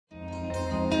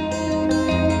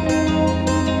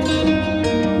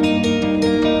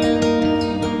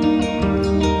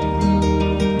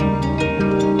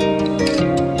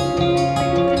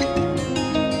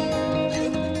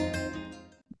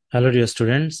Hello, dear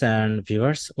students and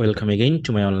viewers. Welcome again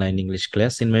to my online English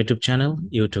class in my YouTube channel.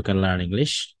 You too can learn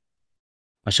English.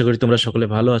 আশা করি তোমরা সকলে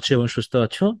ভালো আছো এবং সুস্থ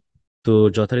আছো। তো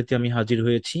যথারীতি আমি হাজির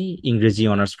হয়েছি ইংরেজি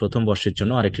অনার্স প্রথম বর্ষের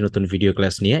জন্য আরেকটি নতুন ভিডিও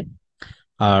ক্লাস নিয়ে।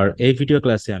 আর এই ভিডিও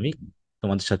ক্লাসে আমি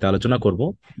তোমাদের সাথে আলোচনা করব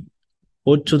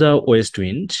ode to the West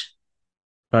wind,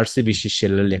 Parsi বিশি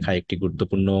শেলের লেখা একটি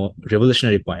গুরুত্বপূর্ণ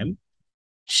রেভলিউশনারি পয়েম।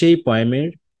 সেই পয়েমের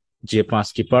যে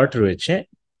 5টি পার্ট রয়েছে,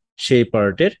 সেই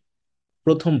পার্টের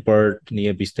প্রথম পার্ট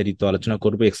নিয়ে বিস্তারিত আলোচনা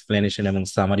করব, এক্সপ্লেনেশন এবং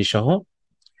সামারি সহ।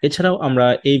 এছাড়াও আমরা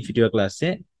এই ভিডিও ক্লাসে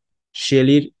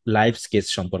শেলির লাইফ স্কেচ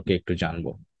সম্পর্কে একটু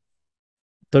জানবো।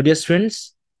 তো ডিয়ার স্টুডেন্টস,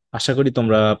 আশা করি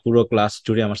তোমরা পুরো ক্লাস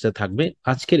জুড়ে আমার সাথে থাকবে।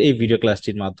 আজকের এই ভিডিও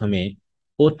ক্লাসটির মাধ্যমে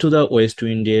ওড টু দ্য ওয়েস্ট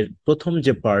উইন্ডের প্রথম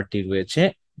যে পার্টটি রয়েছে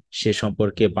সে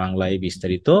সম্পর্কে বাংলায়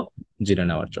বিস্তারিত জেনে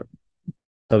নেওয়ার জন্য।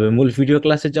 তবে মূল ভিডিও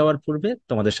ক্লাসে যাওয়ার পূর্বে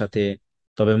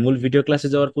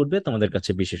তোমাদের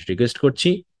কাছে বিশেষ রিকোয়েস্ট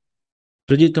করছি,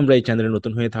 যদি তোমরা এই চ্যানেলে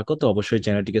নতুন হয়ে থাকো তো অবশ্যই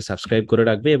চ্যানেলটিকে সাবস্ক্রাইব করে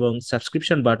রাখবে এবং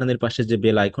সাবস্ক্রিপশন বাটনের পাশে যে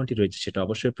বেল আইকনটি রয়েছে সেটা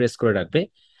অবশ্যই প্রেস করে রাখবে,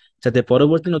 যাতে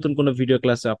পরবর্তী নতুন কোনো ভিডিও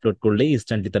ক্লাসে আপলোড করলে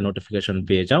ইনস্ট্যান্টলি তার নোটিফিকেশন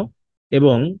পেয়ে যাও।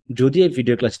 এবং যদি এই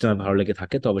ভিডিও ক্লাসটি তোমার ভালো লেগে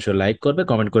থাকে তো অবশ্যই লাইক করবে,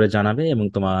 কমেন্ট করে জানাবে এবং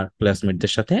তোমার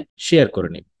ক্লাসমেটদের সাথে শেয়ার করে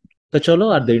নিবে। তো চলো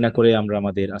আর দেরি না করে আমরা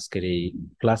আমাদের আজকের এই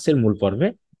ক্লাসের মূল পর্বে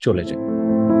চলে যাই।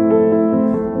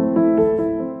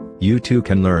 You too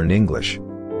can learn English.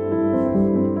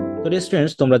 তো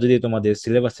স্টুডেন্টস, তোমরা যদি তোমাদের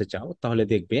সিলেবাসে চাও তাহলে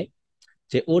দেখবে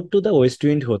যে ode to the West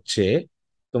wind হচ্ছে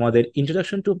তোমাদের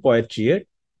ইন্ট্রোডাকশন টু পোয়েট্রি এর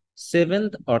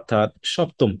 7th অর্থাৎ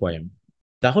সপ্তম পয়েম।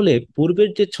 তাহলে পূর্বের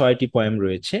যে 6টি পয়েম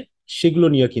রয়েছে সেগুলো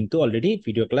নিয়ে কিন্তু অলরেডি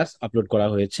ভিডিও ক্লাস আপলোড করা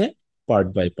হয়েছে পার্ট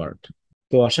বাই পার্ট।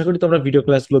 তো আশা করি তোমরা ভিডিও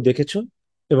ক্লাসগুলো দেখেছো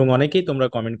এবং অনেকেই তোমরা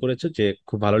কমেন্ট করেছো যে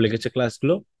খুব ভালো লেগেছে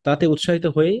ক্লাসগুলো। তাতে উৎসাহিত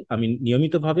হয়ে আমি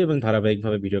নিয়মিতভাবে এবং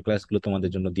ধারাবাহিকভাবে ভিডিও ক্লাসগুলো তোমাদের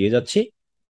জন্য দিয়ে যাচ্ছি।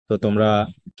 তো তোমরা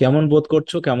কেমন বোধ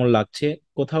করছো, কেমন লাগছে?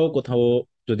 কোথাও কোথাও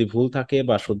যদি ভুল থাকে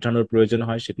বা শুধরানোর প্রয়োজন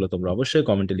হয় সেগুলো তোমরা অবশ্যই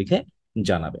কমেন্টে লিখে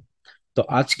জানাবে। তো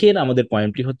আজকের আমাদের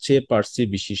পয়েন্টটি হচ্ছে Parsi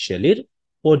বিশি শেলির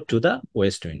ode to the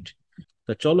West wind.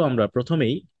 তো চলো আমরা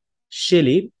প্রথমেই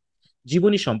শেলির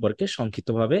জীবনী সম্পর্কে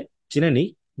সংক্ষিপ্তভাবে জেনে নিই,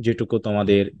 যেটুকু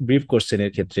তোমাদের ব্রিফ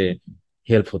কোশ্চেনের ক্ষেত্রে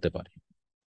হেল্প হতে পারে।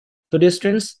 তো ডিয়ার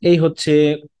স্টুডেন্টস, এই হচ্ছে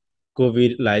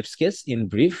কবির লাইফ স্কেচ ইন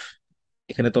ব্রিফ।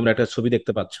 এখানে তোমরা একটা ছবি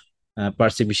দেখতে পাচ্ছ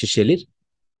পার্সি বিশি শেলির।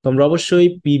 তোমরা অবশ্যই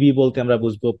পিবি বলতে আমরা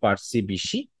বুঝবো পার্সি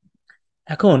বিশি।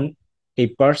 এখন এই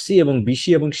পার্সি এবং বিশি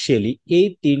এবং শেলি এই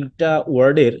তিনটা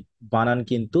ওয়ার্ডের বানান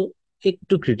কিন্তু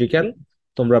একটু ক্রিটিক্যাল।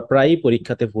 তোমরা প্রায়ই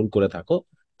পরীক্ষাতে ভুল করে থাকো,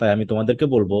 তাই আমি তোমাদেরকে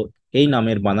বলবো এই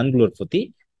নামের বানানগুলোর প্রতি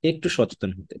একটু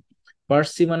সচেতন হতে।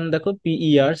 পার্সি বানান দেখো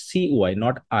PERCY,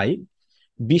 নট আই।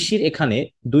 বিশির এখানে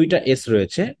দুইটা এস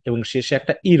রয়েছে এবং শেষে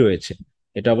একটা ই রয়েছে,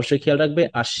 এটা অবশ্যই খেয়াল রাখবে।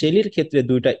 আর শেলির ক্ষেত্রে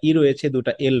দুইটা ই রয়েছে,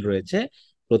 দুটা এল রয়েছে।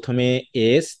 প্রথমে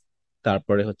এস,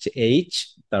 তারপরে হচ্ছে এইচ,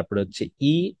 তারপরে হচ্ছে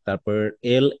ই, তারপর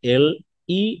এল, এল,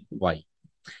 ই, ওয়াই।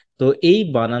 তো এই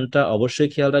বানানটা অবশ্যই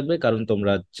খেয়াল রাখবে, কারণ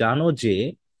তোমরা জানো যে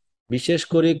বিশেষ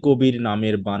করে কবির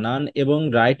নামের বানান এবং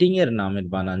রাইটিং এর নামের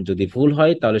বানান যদি ভুল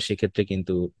হয় তাহলে সেক্ষেত্রে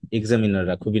কিন্তু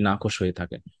এক্সামিনাররা খুবই নাখোশ হয়ে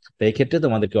থাকে। তাই এই ক্ষেত্রে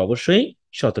তোমাদেরকে অবশ্যই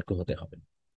সতর্ক হতে হবে।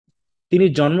 তিনি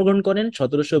জন্মগ্রহণ করেন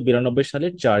 1792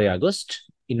 সালের 4 আগস্ট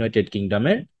ইউনাইটেড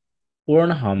কিংডমের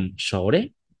ওর্নহাম শহরে।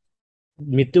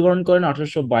 মৃত্যুবরণ করেন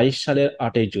 1822 সালের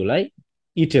 8 জুলাই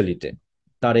ইটালিতে।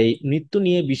 তার এই মৃত্যু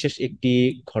নিয়ে বিশেষ একটি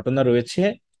ঘটনা রয়েছে,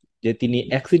 যে তিনি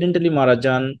অ্যাক্সিডেন্টালি মারা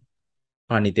যান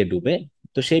পানিতে ডুবে।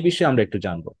 তো সেই বিষয়ে আমরা একটু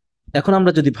জানবো। এখন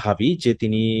আমরা যদি ভাবি যে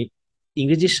তিনি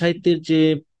ইংরেজি সাহিত্যের যে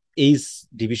এইজ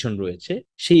ডিভিশন রয়েছে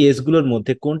সেই এজ গুলোর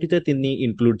মধ্যে কোনটিতে তিনি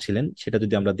ইনক্লুড ছিলেন সেটা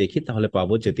যদি আমরা দেখি তাহলে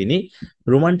পাবো যে তিনি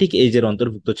রোমান্টিক এজের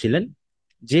অন্তর্ভুক্ত ছিলেন,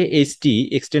 যে এজটি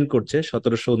এক্সটেন্ড করছে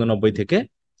 1789 থেকে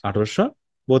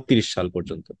 1832 সাল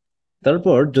পর্যন্ত।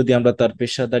 তারপর যদি আমরা তার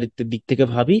পেশাদারিত্বের দিক থেকে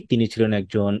ভাবি, তিনি ছিলেন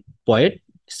একজন poet.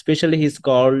 Specially he is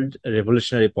called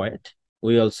revolutionary poet.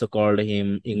 We also called him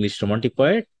English romantic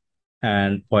poet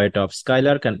and poet of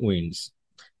Skylark and winds.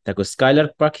 দেখো,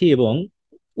 স্কাইলার্ক পাখি এবং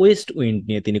ওয়েস্ট উইন্ড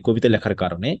নিয়ে তিনি কবিতা লেখার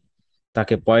কারণে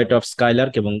তাকে পয়েট অফ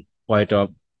স্কাইলার্ক এবং পয়েট অফ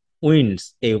উইন্ডস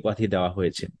এই উপাধি দেওয়া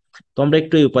হয়েছে। তো আমরা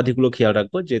একটু এই উপাধিগুলো খেয়াল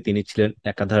রাখবো, যে তিনি ছিলেন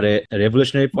একাধারে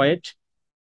রেভলিউশনারি পয়েট,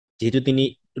 যেহেতু তিনি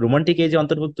রোমান্টিক এজে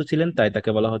অন্তর্ভুক্ত ছিলেন তাই তাকে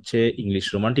বলা হচ্ছে ইংলিশ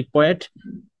রোমান্টিক পয়েট।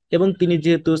 এবং তিনি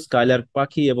যেহেতু স্কাইলার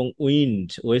পাখি এবং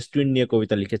ওয়েস্ট উইন্ড নিয়ে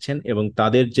কবিতা লিখেছেন এবং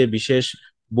তাদের যে বিশেষ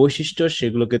বৈশিষ্ট্য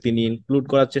সেগুলোকে তিনি ইনক্লুড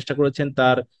করার চেষ্টা করেছেন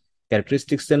তার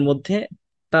ক্যারেক্টারিস্টিক্স এর মধ্যে,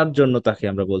 তার জন্য তাকে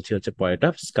আমরা বলছি হচ্ছে poet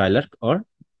of Skylar or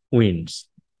winds.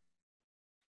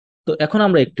 তো এখন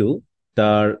আমরা একটু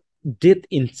তার ডেথ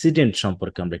ইনসিডেন্ট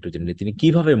সম্পর্কে আমরা একটু জেনে নিই, তিনি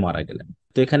কিভাবে মারা গেলেন।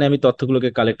 তো এখানে আমি তথ্যগুলোকে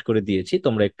কালেক্ট করে দিয়েছি,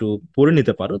 তোমরা একটু পড়ে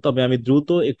নিতে পারো, তবে আমি দ্রুত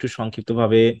একটু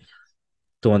সংক্ষিপ্তভাবে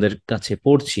তোমাদের কাছে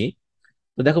পড়ছি।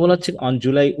 তো দেখো বলা হচ্ছে অন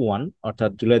July 1,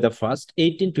 অর্থাৎ July 1,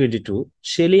 1822,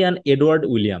 Shelley and Edward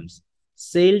Williams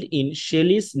sailed in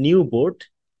Shelley's new boat,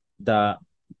 the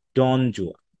ডন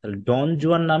জুয়া। তাহলে ডন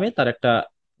জুয়ার নামে তার একটা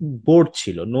বোট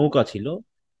ছিল, নৌকা ছিল,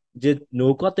 যে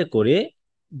নৌকাতে করে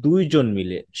দুইজন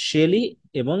মিলে, শেলি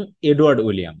এবং এডওয়ার্ড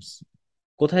উইলিয়ামস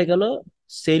কোথায় গেল,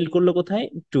 সেল করলো কোথায়,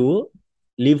 টু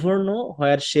লিভরনো,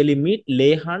 হোয়ার শেলি মিট লে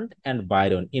hunt and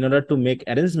Byron in order to make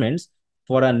arrangements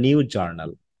for a new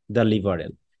journal, the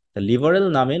liberal. Liberal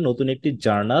নামে নতুন একটি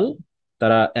জার্নাল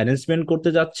তারা অ্যারেঞ্জমেন্ট করতে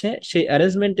যাচ্ছে। সেই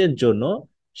অ্যারেঞ্জমেন্টের জন্য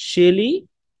শেলি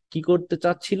কি করতে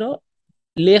চাচ্ছিল,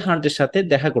 লে হান্টের সাথে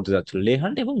দেখা করতে যাচ্ছিল, লে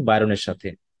হান্ট এবং বাইরনের সাথে।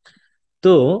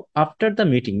 তো আফটার দ্য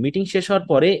মিটিং, মিটিং শেষ হওয়ার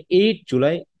পরে 8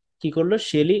 জুলাই কি করলো,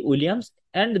 Shelley, Williams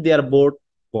and there boat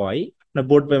boy,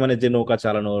 boat বয় মানে যে নৌকা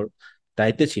চালানোর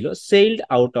দায়িত্বে ছিল, সেইলড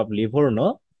আউট অফ লিভোর্নো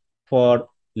ফর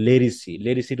লেরিসি,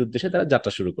 লেরিসির উদ্দেশ্যে তারা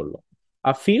যাত্রা শুরু করলো।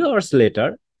 আ ফিউ আওয়ার্স লেটার,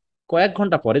 কয়েক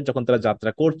ঘন্টা পরে যখন তারা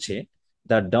যাত্রা করছে,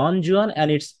 the Don Juan and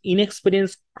it's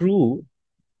inexperience crew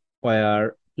war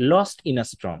lost in a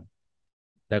Sturm.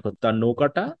 দেখো তার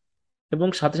নৌকাটা এবং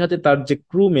সাথে সাথে তার যে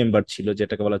ক্রু মেম্বার ছিল,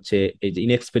 যেটাকে বলা হচ্ছে এই যে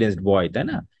ইনএক্সপিরিয়েন্সড বয়, তাই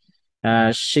না,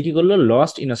 সে কি করলো,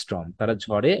 লস্ট ইন আ স্টর্ম, তারা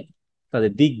ঝড়ে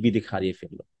তাদের দিক বিদিক হারিয়ে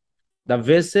ফেললো। The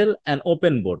vessel and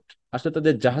open boat, আসলে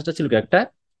তাদের জাহাজটা ছিল কি, একটা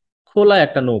খোলা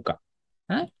একটা নৌকা।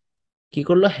 হ্যাঁ, কি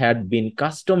করলো, had been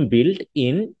custom build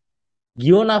in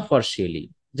গিওনা for Shelley,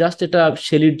 just এটা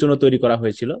শেলির জন্য তৈরি করা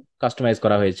হয়েছিল, কাস্টমাইজ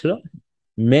করা হয়েছিল।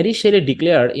 Mary Shelley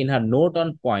declare in her note on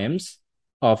poems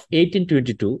of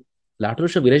 1822,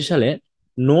 1882 সালে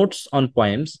নোটস অন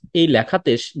পয়েমস এই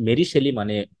লেখাতে মেরি শেলি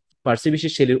মানে পার্সি বিশি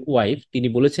শেলির ওয়াইফ, তিনি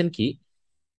বলেছেন কি,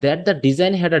 that the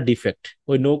design had a defect,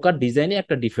 ওই নৌকার ডিজাইনে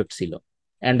একটা ডিফেক্ট ছিল,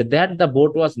 and that the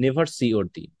boat was never see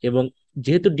worthy, এবং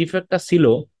যেহেতু ডিফেক্টটা ছিল,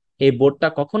 এই বোটটা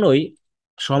কখনোই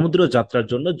সমুদ্র যাত্রার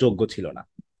জন্য যোগ্য ছিল না।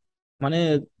 মানে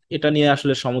এটা নিয়ে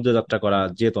আসলে সমুদ্র যাত্রা করা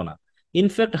যেত না।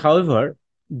 ইনফ্যাক্ট হাউএভার,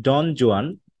 ডন জোয়ান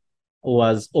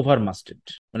ওয়াজ ওভারমাস্টেড,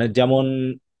 মানে যেমন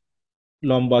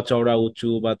লম্বা চওড়া উঁচু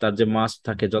বা তার যে মাস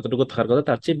থাকে যতটুকু থাকার কথা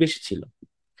তার চেয়ে বেশি ছিল।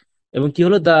 এবং কি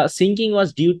হলো, the sinking was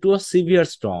due to a severe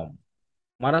Sturm,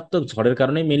 মারাত্মক ঝড়ের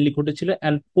কারণে মেনলি ঘটেছিল,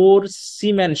 and poor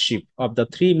seamanship of the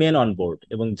three main on board,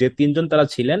 এবং যে তিনজন তারা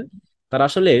ছিলেন তারা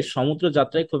আসলে সমুদ্র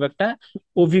যাত্রায় খুব একটা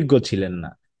অভিজ্ঞ ছিলেন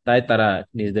না, তাই তারা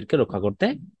নিজেদেরকে রক্ষা করতে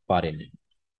পারেনি।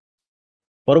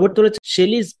 পরবর্তী রয়েছে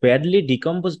শেলিজ badly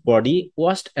decompose body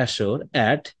waste assure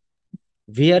at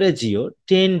ভিয়ারেজিও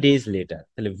 10 days letter.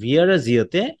 তাহলে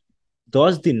ভিয়ারেজিওতে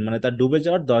 10 দিন, মানে তার ডুবে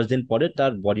যাওয়ার 10 দিন পরে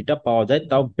তার বডিটা পাওয়া যায়,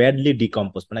 তাও ব্যাডলি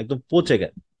ডিকম্পোজ, মানে একদম পচে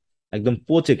গেছে, একদম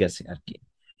পচে গেছে আর কি।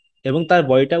 এবং তার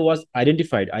বডিটা ওয়াজ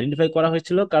আইডেন্টিফাই করা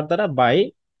হয়েছিল কার দ্বারা, বাই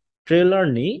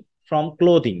ট্রেলারনি ফ্রম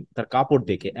ক্লোদিং, তার কাপড়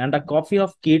দেখে, and a copy of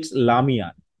kids Lamia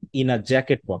in a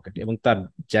jacket pocket, এবং তার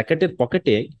জ্যাকেটের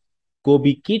পকেটে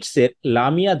কবি কিটসের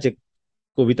লামিয়া যে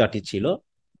কবিতাটি ছিল,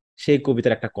 সেই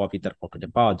কবিতার একটা কপি তার পকেটে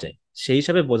পাওয়া যায়। সেই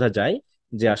হিসাবে বোঝা যায়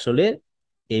যে আসলে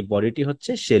এই বডিটি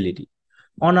হচ্ছে শেলিরই।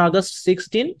 On August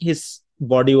 16, his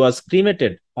body was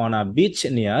cremated on a beach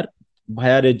near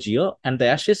Viareggio, and the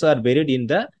ashes are buried in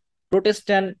the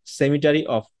Protestant cemetery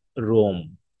of Rome.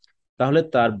 তাহলে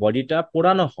তার বডিটা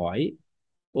পোড়ানো হয়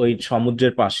ওই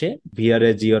সমুদ্রের পাশে,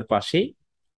 ভিয়ারেজিওর পাশেই,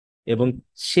 এবং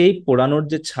সেই পোড়ানোর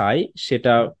যে ছাই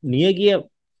সেটা নিয়ে গিয়ে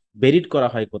বেরিড করা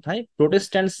হয় কোথায়,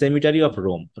 প্রোটেস্ট্যান্ট সেমিটারি অফ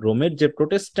রোম, রোমের যে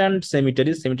প্রোটেস্ট্যান্ট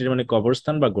সেমিটারি, সেমিটারি মানে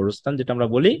কবরস্থান বা গোরস্থান যেটা আমরা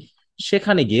বলি,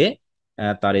 সেখানে গিয়ে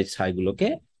তার এই ছাইগুলোকে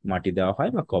মাটি দেওয়া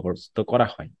হয় বা কবরস্থ করা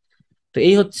হয়। তো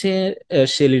এই হচ্ছে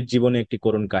শেলির জীবনে একটি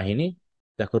করুণ কাহিনী।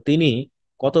 দেখো তিনি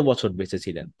কত বছর বেঁচে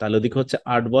ছিলেন, তাহলে ওদিকে হচ্ছে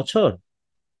 8 বছর,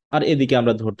 আর এদিকে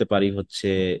আমরা ধরতে পারি হচ্ছে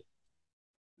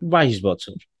 22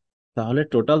 বছর, তাহলে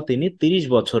টোটাল তিনি 30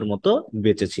 বছর মতো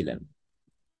বেঁচে ছিলেন।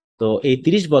 তো এই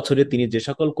 30 বছরে তিনি যে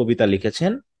সকল কবিতা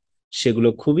লিখেছেন সেগুলো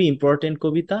খুবই ইম্পর্টেন্ট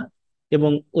কবিতা,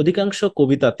 এবং অধিকাংশ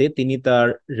কবিতাতে তিনি তার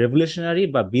রেভলিউশনারি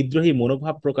বা বিদ্রোহী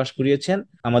মনোভাব প্রকাশ করিয়েছেন,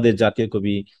 আমাদের জাতীয়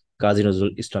কবি কাজী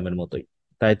নজরুল ইসলামের মতোই।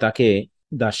 তাই তাকে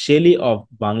the Shelley of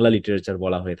Bangla literature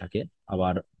বলা হয়ে থাকে,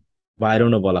 আবার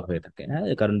বায়রনও বলা হয়ে থাকে। হ্যাঁ,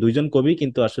 কারণ দুইজন কবি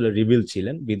কিন্তু আসলে রিবিল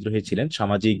ছিলেন, বিদ্রোহী ছিলেন,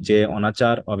 সামাজিক যে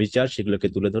অনাচার অবিচার সেগুলোকে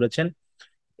তুলে ধরেছেন।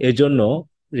 এই জন্য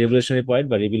রেভলিউশনারি পয়েন্ট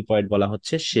বা রিবিল পয়েন্ট বলা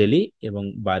হচ্ছে শেলি এবং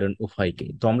বায়রন উভয়কে।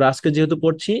 তো আমরা আজকে যেহেতু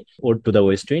পড়ছি ode to the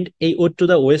West wind, এই ওড টু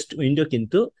দা ওয়েস্ট উইন্ডও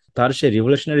কিন্তু তার সেই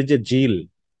রিভলিউশনারি যে জিল,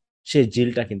 সেই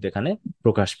জিলটা কিন্তু এখানে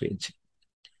প্রকাশ পেয়েছে।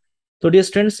 তো ডিয়ার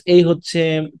স্টুডেন্টস, এই হচ্ছে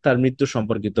তার মৃত্যু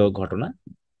সম্পর্কিত ঘটনা।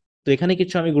 তো এখানে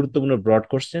কিছু আমি গুরুত্বপূর্ণ ব্রড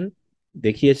কোশ্চেন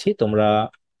দেখিয়েছি, তোমরা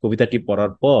কবিতাটি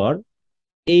পড়ার পর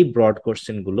এই ব্রড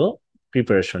কোশ্চেন গুলো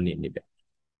প্রিপারেশন নিয়ে নিবে।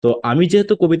 তো আমি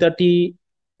যেহেতু কবিতাটি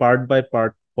পার্ট বাই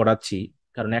পার্ট পড়াচ্ছি,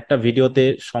 কারণ একটা ভিডিওতে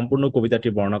সম্পূর্ণ কবিতাটি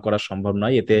বর্ণনা করা সম্ভব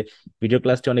নয়, এতে ভিডিও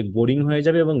ক্লাসটি অনেক বোরিং হয়ে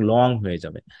যাবে এবং লং হয়ে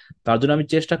যাবে। তার জন্য আমি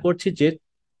চেষ্টা করছি যে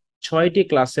 6টি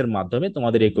ক্লাসের মাধ্যমে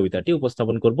তোমাদের এই কবিতাটি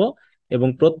উপস্থাপন করব, এবং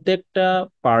প্রত্যেকটা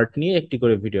পার্ট নিয়ে একটি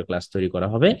করে ভিডিও ক্লাস তৈরি করা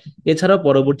হবে। এছাড়াও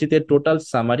পরবর্তীতে টোটাল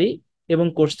সামারি এবং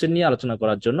কোশ্চেন নিয়ে আলোচনা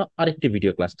করার জন্য আরেকটি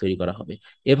ভিডিও ক্লাস তৈরি করা হবে।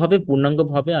 এভাবে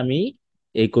পূর্ণাঙ্গভাবে আমি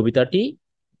এই কবিতাটি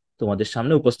তোমাদের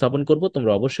সামনে উপস্থাপন করব।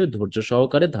 তোমরা অবশ্যই ধৈর্য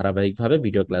সহকারে ধারাবাহিকভাবে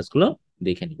ভিডিও ক্লাসগুলো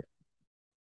দেখে নিবে।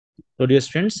 তো ডিয়ার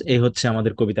স্টুডেন্টস, এই হচ্ছে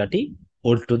আমাদের কবিতাটি,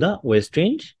 old to the West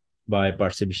wind by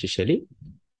Parsi বিশি Shelley.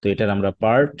 তো এটার আমরা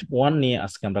পার্ট 1 নিয়ে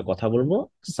আজকে আমরা কথা বলবো,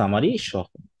 সামারি সহ।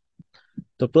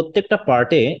 তো প্রত্যেকটা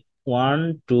পার্টে 1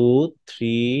 2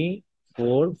 3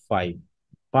 4 5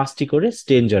 5টি করে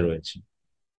স্টেঞ্জা রয়েছে,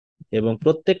 এবং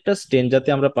প্রত্যেকটা স্টেঞ্জাতে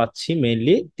আমরা পাচ্ছি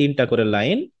মেইনলি 3টা করে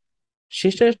লাইন,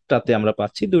 শেষেরটাতে আমরা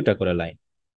পাচ্ছি 2টা করে লাইন।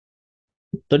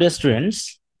 তো ডিয়ার স্টুডেন্টস,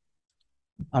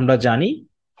 আমরা জানি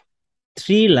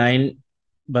 3 লাইন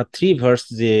বা 3 ভার্স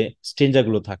যে স্টেঞ্জা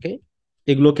গুলো থাকে,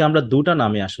 এগুলোকে আমরা 2টা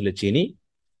নামে আসলে চিনি।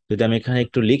 যদি আমি এখানে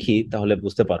একটু লিখি তাহলে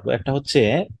বুঝতে পারবো। একটা হচ্ছে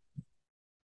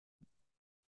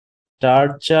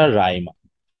টার্জা রাইমা।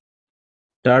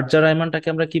 টার্জা রাইমানটাকে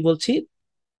আমরা কি বলছি?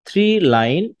 3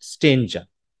 লাইন স্টেঞ্জা।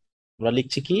 আমরা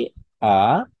লিখছি কি, আ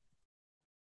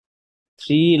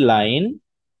 3 লাইন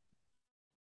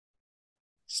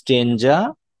স্টেঞ্জা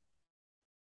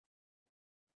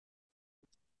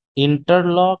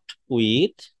ইন্টারলকড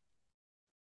উইথ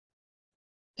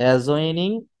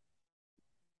অ্যাজয়নিং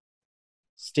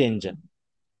স্টেঞ্জা।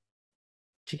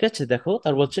 ঠিক আছে, দেখো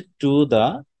তার বলছে to the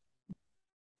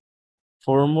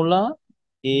formula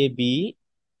A B,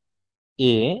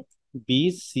 A B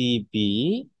C B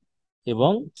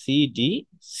এবং সি ডি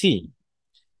সি।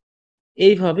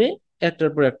 এইভাবে একটার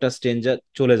পর একটা স্টেঞ্জা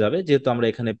চলে যাবে। যেহেতু আমরা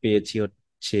এখানে পেয়েছি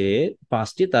হচ্ছে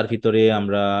 5টি, তার ভিতরে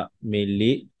আমরা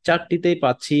মেইনলি 4টিতেই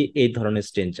পাচ্ছি এই ধরনের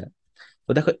স্টেঞ্জা।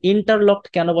 তো দেখো ইন্টারলকড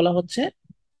কেন বলা হচ্ছে?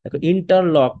 দেখো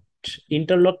ইন্টারলকড,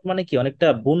 ইন্টারলকড মানে কি, অনেকটা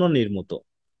বুননির মতো।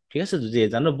 ঠিক আছে, যে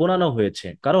জানো বোনানো হয়েছে,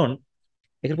 কারণ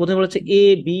এখানে প্রথমে বলেছে এ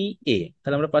বি এ,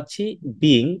 তাহলে আমরা পাচ্ছি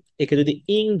বিং। একে যদি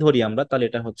ইং ধরি আমরা, তাহলে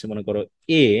এটা হচ্ছে মনে করো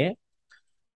এ।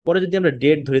 পরে যদি আমরা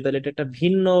ডেট ধরি, তাহলে এটা একটা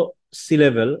ভিন্ন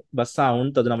সিলেবেল বা সাউন্ড,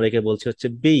 তার জন্য আমরা একে বলছি হচ্ছে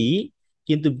বি।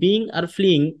 কিন্তু বিং আর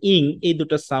ফ্লিং, ইং, এই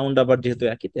দুটো সাউন্ড আবার যেহেতু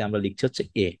একই, তাই আমরা লিখছি হচ্ছে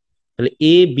এ। তাহলে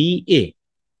এ বি এ।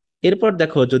 এরপর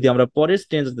দেখো যদি আমরা পরের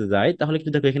স্টেঞ্জে যাই, তাহলে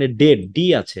কিন্তু দেখো এখানে ডেট ডি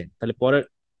আছে। তাহলে পরের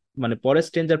মানে পরের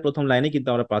স্টেঞ্জার প্রথম লাইনে কিন্তু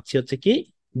আমরা পাচ্ছি হচ্ছে কি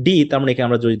ডি। তার মানে এখানে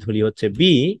আমরা যদি ধরি হচ্ছে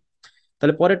বি,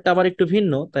 তাহলে পরেরটা আবার একটু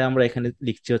ভিন্ন, তাই আমরা এখানে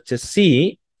লিখছি হচ্ছে সি।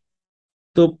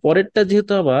 তো পরেরটা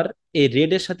যেহেতু আবার এই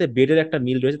রেড এর সাথে বেড এর একটা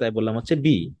মিল রয়েছে, তাই বললাম হচ্ছে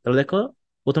বি। তাহলে দেখো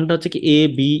প্রথমটা হচ্ছে কি এ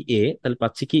বি এ, তাহলে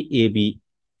পাচ্ছি কি এ বি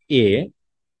এ।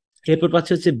 এরপর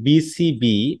পাচ্ছি হচ্ছে বি সি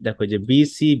বি। দেখো যে বি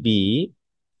সি বি।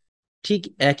 ঠিক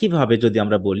একইভাবে যদি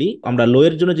আমরা বলি, আমরা লো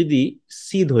এর জন্য যদি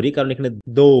সি ধরি, কারণ এখানে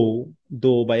দো,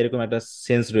 দো বা এরকম একটা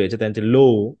সেন্স রয়েছে, তাই হচ্ছে লো।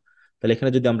 তাহলে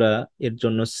এখানে যদি আমরা এর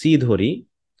জন্য সি ধরি,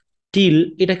 টিল,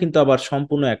 এটা কিন্তু আবার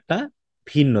সম্পূর্ণ একটা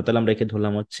ভিন্ন। তাহলে আমরা একে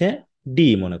ধরলাম হচ্ছে ডি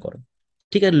মনে করো।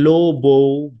 ঠিক আছে, লো, বউ,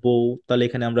 বউ। তাহলে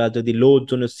এখানে আমরা যদি লো এর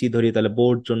জন্য সি ধরি, তাহলে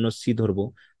বউর জন্য সি ধরবো।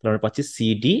 তাহলে আমরা পাচ্ছি সি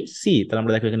ডি সি। তাহলে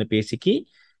আমরা দেখো এখানে পেয়েছি কি,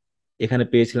 এখানে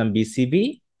পেয়েছিলাম বিসিবি,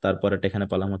 তারপর এটা এখানে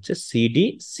পেলাম হচ্ছে সিডি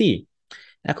সি।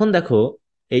 এখন দেখো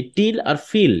এই টিল আর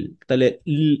ফিল, তাহলে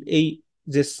এই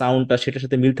যে সাউন্ডটা সেটার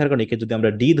সাথে মিল থাকার কারণে একে যদি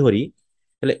আমরা ডি ধরি,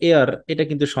 তাহলে এয়ার, এটা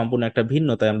কিন্তু সম্পূর্ণ একটা ভিন্ন,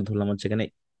 তাই আমরা ধরলাম হচ্ছে এখানে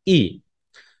ই।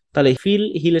 তাহলে ফিল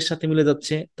হিলের সাথে মিলে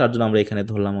যাচ্ছে, তার জন্য আমরা এখানে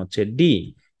ধরলাম হচ্ছে ডি।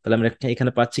 তাহলে আমরা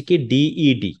এখানে পাচ্ছি কি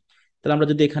ডিইডি। তাহলে আমরা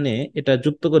যদি এখানে এটা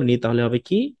যুক্ত করে নিই, তাহলে হবে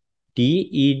কি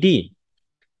ডিইডি।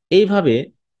 এইভাবে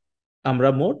আমরা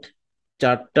মোট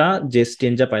 4টা যে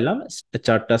স্টেঞ্জা পাইলাম,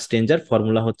 4টা স্টেঞ্জার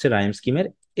ফর্মুলা হচ্ছে রাইম স্কিমের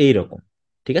এইরকম।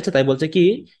 ঠিক আছে, তাই বলছে কি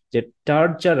যে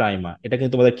টার্জা রাইমা, এটা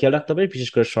কিন্তু তোমাদের খেয়াল রাখতে হবে, বিশেষ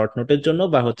করে শর্ট নোটের জন্য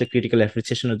বা হচ্ছে ক্রিটিক্যাল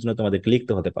অ্যাপ্রিসিয়েশনের জন্য তোমাদেরকে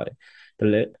লিখতে হতে পারে।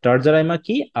 তাহলে টার্জা রাইমা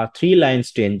কি, আর 3 লাইন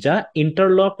স্টেঞ্জা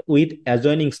ইন্টারলকড উইথ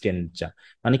অ্যাজয়নিং স্টেঞ্জা।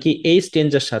 মানে কি এই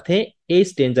স্টেঞ্জার সাথে এই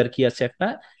স্টেঞ্জার কি আছে, একটা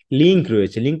লিঙ্ক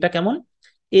রয়েছে। লিঙ্কটা কেমন?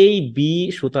 এই বি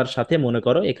সুতার সাথে মনে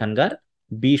করো এখানকার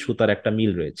বি সুতার একটা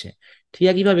মিল রয়েছে। ঠিক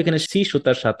একইভাবে এখানে সি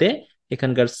সুতার সাথে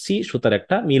এখানকার সি সুতার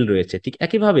একটা মিল রয়েছে। ঠিক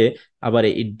একইভাবে আবার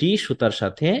এই ডি সুতার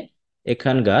সাথে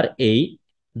এখানকার এই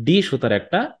ডি সুতার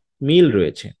একটা মিল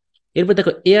রয়েছে। এরপর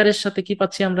দেখো এয়ার এর সাথে কি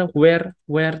পাচ্ছি আমরা, ওয়্যার,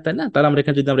 ওয়্যার, তাই না? তাহলে আমরা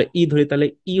এখানে যদি আমরা ই ধরি, তাহলে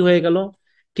ই হয়ে গেল।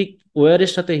 ঠিক ওয়্যার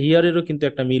এর সাথে হিয়ারেরও কিন্তু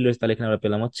একটা মিল রয়েছে, তাহলে এখানে আমরা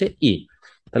পেলাম হচ্ছে ই।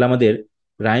 তাহলে আমাদের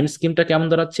রাইম স্কিমটা কেমন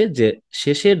দাঁড়াচ্ছে, যে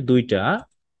শেষের 2টা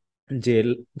যে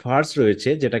ভার্স রয়েছে,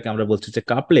 যেটাকে আমরা বলছি যে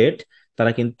কাপলেট,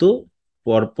 তারা কিন্তু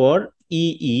পরপর ই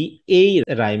ই এই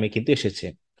রাইমে কিন্তু এসেছে,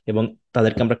 এবং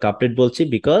তাদেরকে আমরা কাপলেট বলছি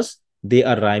because they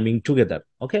R rhyming together.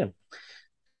 Okay,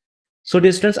 so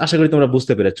distance, আশা করি তোমরা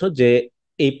বুঝতে পেরেছো যে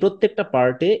এই প্রত্যেকটা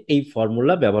পার্টে এই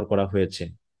ফর্মুলা ব্যবহার করা হয়েছে।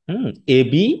 A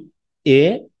B, A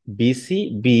B C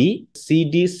B, C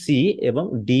D C এবং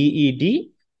ডিই ডি,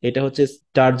 এটা হচ্ছে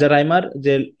টার্জারাইমার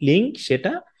যে লিঙ্ক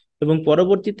সেটা, এবং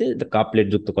পরবর্তীতে কাপলেট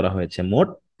যুক্ত করা হয়েছে। মোট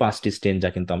 5টি স্টেঞ্জা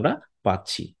কিন্তু আমরা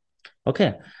পাচ্ছি। ওকে,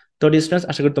 তো স্টুডেন্টস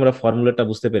আশা করি তোমরা ফর্মুলাটা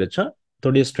বুঝতে পেরেছো। তো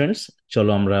স্টুডেন্টস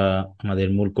চলো আমরা আমাদের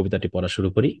মূল কবিতাটি পড়া শুরু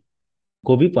করি।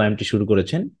 কবি পয়েমটি শুরু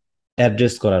করেছেন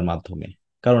অ্যাড্রেস করার মাধ্যমে,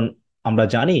 কারণ আমরা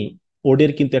জানি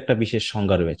ওডের কিন্তু একটা বিশেষ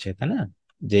সংজ্ঞা রয়েছে, তাই না?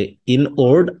 যে in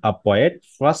ode a poet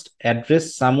first address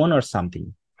someone or something,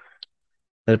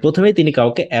 প্রথমেই তিনি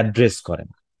কাউকে অ্যাড্রেস করেন।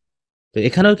 তো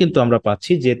এখানেও কিন্তু আমরা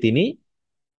পাচ্ছি যে তিনি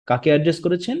কাকে অ্যাড্রেস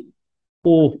করেছেন?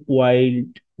 ও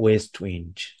ওয়াইল্ড ওয়েস্ট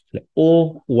উইন্ড। ও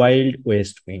ওয়াইল্ড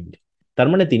ওয়েস্ট উইন্ড, তার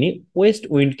মানে তিনি ওয়েস্ট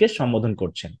উইন্ডকে সম্বোধন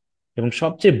করছেন। এবং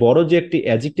সবচেয়ে বড় যে একটি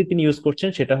অ্যাডজেক্টিভ তিনি ইউজ করছেন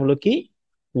সেটা হলো কি?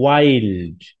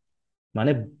 ওয়াইল্ড,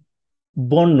 মানে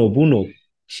বন্য বুনো,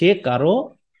 সে কারো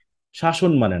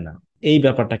শাসন মানে না, এই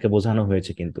ব্যাপারটাকে বোঝানো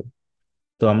হয়েছে কিন্তু।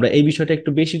 তো আমরা এই বিষয়টা একটু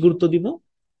বেশি গুরুত্ব দিব,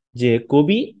 যে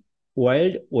কবি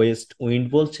ওয়াইল্ড ওয়েস্ট উইন্ড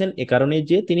বলছেন এ কারণে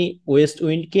যে তিনি ওয়েস্ট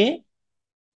উইন্ডকে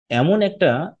এমন একটা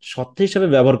সত্তা হিসেবে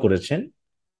ব্যবহার করেছেন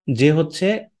যে হচ্ছে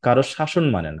কারো শাসন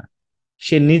মানে না,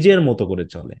 সে নিজের মতো করে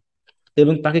চলে।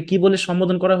 এবং তাকে কি বলে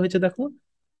সম্বোধন করা হয়েছে দেখো,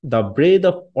 the breadth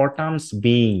of অটামস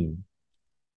being.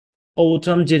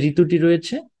 Autumn যে ঋতুটি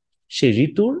রয়েছে, সেই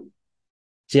ঋতুর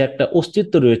যে একটা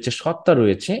অস্তিত্ব রয়েছে, সত্তা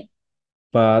রয়েছে,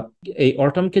 বা এই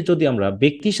অটমকে যদি আমরা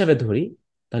ব্যক্তি হিসাবে ধরি,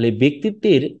 তাহলে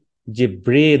ব্যক্তিত্বের যে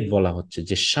ব্রেথ বলা হচ্ছে,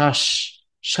 যে শ্বাস,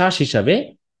 শ্বাস হিসাবে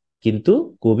কিন্তু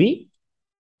কবি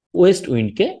ওয়েস্ট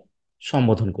উইন্ডকে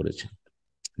সম্বোধন করেছে।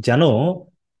 যেন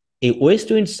এই ওয়েস্ট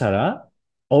উইন্ড ছাড়া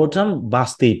অটাম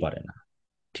বাঁচতেই পারে না।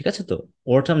 ঠিক আছে? তো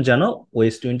অটাম যেন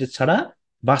ওয়েস্ট উইন্ড ছাড়া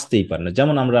বাঁচতেই পারে না।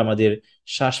 যেমন আমরা আমাদের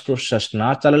শ্বাস প্রশ্বাস না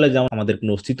চালালে যেমন আমাদের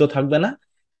কোনো অস্তিত্ব থাকবে না,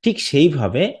 ঠিক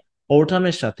সেইভাবে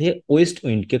অটামের সাথে ওয়েস্ট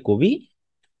উইন্ডকে কবি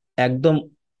একদম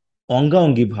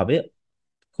অঙ্গাঅঙ্গি ভাবে,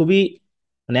 খুবই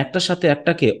মানে একটার সাথে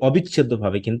একটাকে অবিচ্ছেদ্য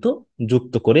ভাবে কিন্তু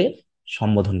যুক্ত করে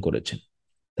সম্বোধন করেছেন।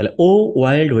 তাহলে ও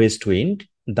ওয়াইল্ড ওয়েস্ট উইন্ড,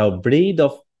 দাও ব্রেথ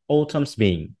অফ অটামস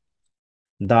বিং,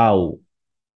 দাও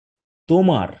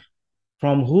তোমার,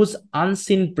 ফ্রম হুজ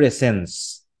আনসিন প্রেসেন্স,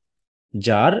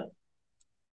 যার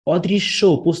অদৃশ্য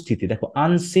উপস্থিতি। দেখো,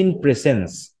 আনসিন প্রেসেন্স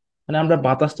মানে আমরা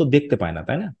বাতাস তো দেখতে পাই না,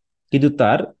 তাই না? কিন্তু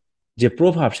তার যে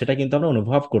প্রভাব সেটা কিন্তু আমরা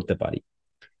অনুভব করতে পারি।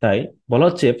 তাই বলা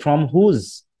হচ্ছে ফ্রম হুজ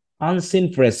আনসিন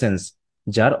প্রেসেন্স,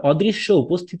 যার অদৃশ্য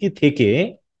উপস্থিতি থেকে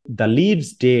দ্য লিভস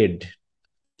ডেড,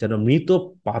 যেন মৃত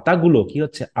পাতাগুলো কি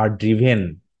হচ্ছে? আর ড্রিভেন,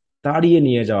 তাড়িয়ে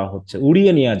নিয়ে যাওয়া হচ্ছে,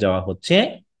 উড়িয়ে নিয়ে যাওয়া হচ্ছে।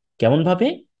 কেমন ভাবে?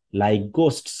 লাইক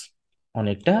গোস্টস,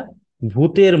 অনেকটা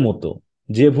ভূতের মতো।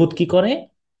 যে ভূত কি করে?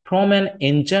 ফ্রম অ্যান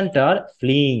এনচান্টার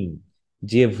ফ্লিং,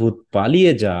 যে ভূত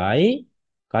পালিয়ে যায়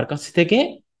কার কাছ থেকে?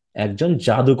 একজন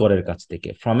জাদুকরের কাছ থেকে।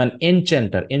 ফ্রম অ্যান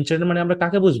এনচান্টার, এনচান্টার মানে আমরা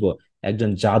কাকে বুঝবো? একজন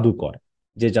জাদুকর।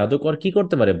 যে জাদুকর কি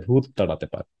করতে পারে? ভূত তাড়াতে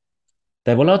পারে।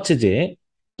 তাই বলা হচ্ছে যে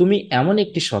তুমি এমন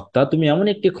একটি সত্তা, তুমি এমন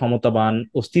একটি ক্ষমতাবান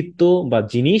অস্তিত্ব বা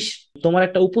জিনিস, তোমার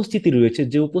একটা উপস্থিতি রয়েছে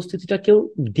যে উপস্থিতিটা কেউ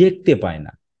দেখতে পায়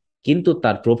না, কিন্তু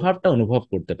তার প্রভাবটা অনুভব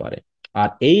করতে পারে। আর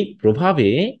এই প্রভাবে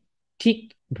ঠিক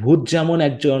ভূত যেমন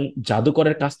একজন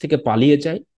জাদুকরের কাছ থেকে পালিয়ে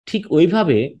যায়, ঠিক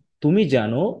ওইভাবে তুমি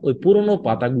জানো ওই পুরোনো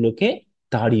পাতাগুলোকে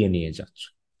তাড়িয়ে নিয়ে যাচ্ছ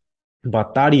বা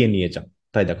তাড়িয়ে নিয়ে যাও।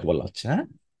 তাই দেখো বলা হচ্ছে। হ্যাঁ,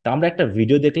 তা আমরা একটা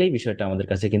ভিডিও দেখলেই বিষয়টা আমাদের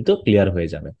কাছে কিন্তু ক্লিয়ার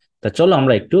হয়ে যাবে। তা চলো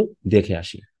আমরা একটু দেখে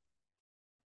আসি।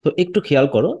 তো একটু খেয়াল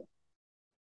করো,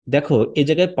 দেখো এই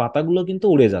জায়গায় পাতাগুলো কিন্তু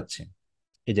উড়ে যাচ্ছে।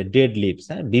 এই যে ডেড লিভস,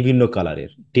 হ্যাঁ, বিভিন্ন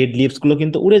কালারের ডেড লিভস গুলো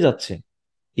কিন্তু উড়ে যাচ্ছে।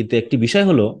 কিন্তু একটি বিষয়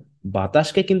হলো,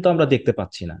 বাতাসকে কিন্তু আমরা দেখতে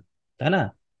পাচ্ছি না, তাই না?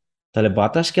 তাহলে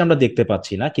বাতাসকে আমরা দেখতে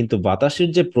পাচ্ছি না, কিন্তু বাতাসের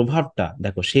যে প্রভাবটা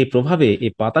দেখো, সেই প্রভাবে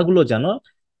এই পাতাগুলো যেন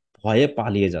ভয়ে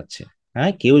পালিয়ে যাচ্ছে।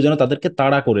 হ্যাঁ, কেউ যেন তাদেরকে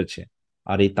তাড়া করেছে,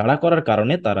 আর এই তাড়া করার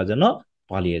কারণে তারা যেন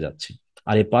পালিয়ে যাচ্ছে।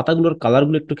 আর এই পাতাগুলোর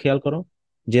কালারগুলো একটু খেয়াল করো,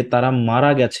 যে তারা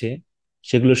মারা গেছে,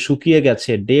 সেগুলো শুকিয়ে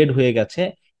গেছে, ডেড হয়ে গেছে,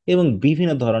 এবং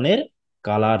বিভিন্ন ধরনের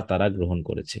কালার তারা গ্রহণ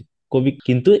করেছে। কবি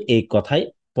কিন্তু এই কথাই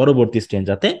পরবর্তী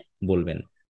স্টেঞ্জাতে বলবেন।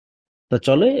 তো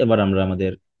চলো এবার আমরা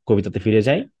আমাদের কবিতাতে ফিরে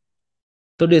যাই।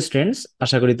 তো ডিয়ার স্টুডেন্টস,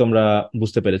 আশা করি তোমরা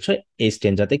বুঝতে পেরেছো এই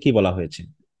স্টেঞ্জাতে কি বলা হয়েছে।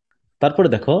 তারপরে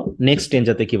দেখো নেক্সট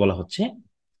স্টেঞ্জাতে কি বলা হচ্ছে।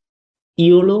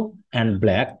 ইয়েলো অ্যান্ড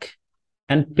ব্ল্যাক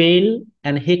অ্যান্ড পেল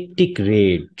অ্যান্ড হেকটিক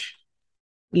রেড,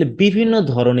 বিভিন্ন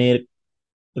ধরনের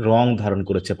রং ধারণ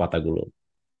করেছে পাতাগুলো।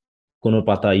 কোনো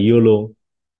পাতা ইয়েলো,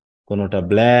 কোনোটা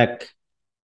ব্ল্যাক,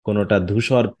 কোনোটা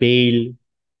ধূসর পেইল,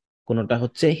 কোনোটা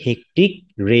হচ্ছে হেকটিক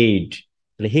রেড।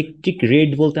 তাহলে হেকটিক রেড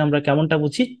বলতে আমরা কেমনটা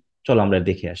বুঝি? চলো আমরা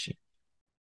দেখে আসি।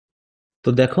 তো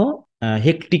দেখো,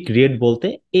 হেকটিক রেড বলতে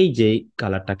এই যে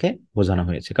কালারটাকে বোঝানো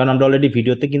হয়েছে, কারণ আমরা অলরেডি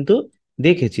ভিডিওতে কিন্তু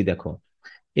দেখেছি। দেখো,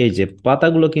 এই যে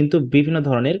পাতাগুলো কিন্তু বিভিন্ন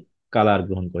ধরনের কালার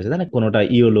গ্রহণ করেছে, তাই না? কোনোটা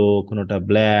ইয়েলো, কোনোটা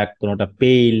ব্ল্যাক, কোনোটা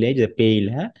পেইল, এই যে পেইল,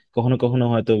 হ্যাঁ, কখনো কখনো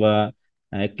হয়তো বা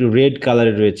একটু রেড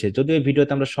কালারের রয়েছে। যদিও এই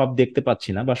ভিডিওতে আমরা সব দেখতে পাচ্ছি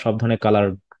না বা সব ধরনের কালার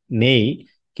নেই,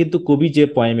 কিন্তু কবি যে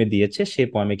পয়েমে দিয়েছে সেই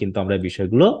পয়েমে কিন্তু আমরা এই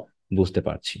বিষয়গুলো বুঝতে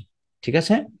পারছি। ঠিক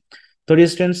আছে? তো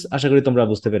স্টুডেন্টস, আশা করি তোমরা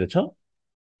বুঝতে পেরেছো।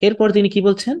 এরপর তিনি কি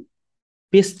বলছেন?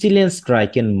 পেস্টিলেন্স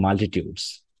স্ট্রাইক ইন মাল্টিটিউডস।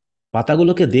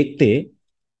 পাতাগুলোকে দেখতে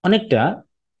অনেকটা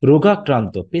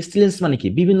রোগাক্রান্ত। পেস্টিলেন্স মানে কি?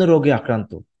 বিভিন্ন রোগে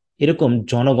আক্রান্ত। এরকম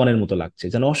জনগণের মতো লাগছে,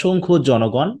 যেন অসংখ্য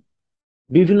জনগণ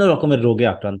বিভিন্ন রকমের রোগে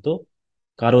আক্রান্ত।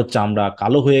 কারো চামড়া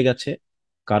কালো হয়ে গেছে,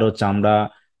 কারো চামড়া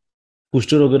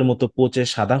কুষ্ঠরোগের মতো পচে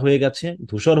সাদা হয়ে গেছে,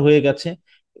 ধূসর হয়ে গেছে।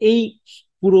 এই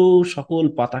পুরো সকল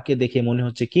পাতাকে দেখে মনে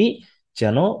হচ্ছে কি,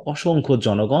 যেন অসংখ্য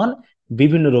জনগণ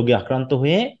বিভিন্ন রোগে আক্রান্ত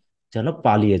হয়ে যেন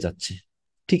পালিয়ে যাচ্ছে।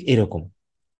 ঠিক এরকম।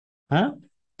 হ্যাঁ,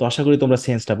 তো আশা করি তোমরা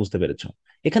সেন্সটা বুঝতে পেরেছো।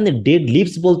 এখানে ডেড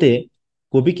লিভস বলতে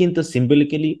কবি কিন্তু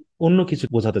সিম্বলিক্যালি অন্য কিছু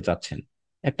বোঝাতে চাচ্ছেন,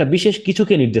 একটা বিশেষ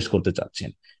কিছুকে নির্দেশ করতে চাচ্ছেন।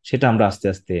 সেটা আমরা আস্তে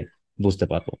আস্তে বুঝতে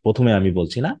পারবো। প্রথমে আমি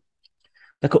বলছি না,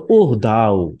 দেখো, ওহ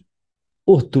দাও,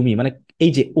 ওহ তুমি, মানে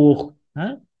এই যে ওহ,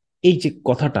 হ্যাঁ, এই যে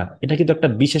কথাটা, এটা কিন্তু একটা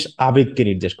বিশেষ আবেগকে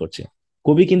নির্দেশ করছে।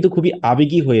 কবি কিন্তু খুবই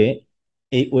আবেগী হয়ে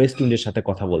এই ওয়েস্ট উইন্ডের সাথে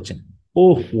কথা বলছেন।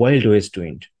 ওহ ওয়াইল্ড ওয়েস্ট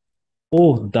উইন্ড,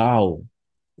 ওহ দাও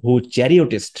হু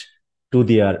চ্যারিওটিস্ট টু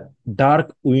দিয়ার ডার্ক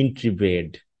উইন্ট্রি ব্রেড।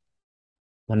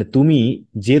 মানে তুমি,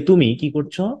 যে তুমি কি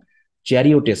করছো?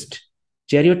 চ্যারিওটিস্ট।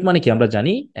 চ্যারিয়ট মানে কি আমরা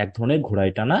জানি, এক ধরনের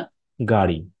ঘোড়ায় টানা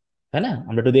গাড়ি, তাই না?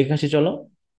 আমরা একটু দেখে আসি, চলো।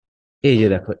 এই যে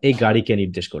দেখো, এই গাড়িকে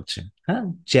নির্দেশ করছে, হ্যাঁ,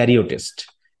 চ্যারিওটিস্ট।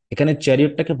 এখানে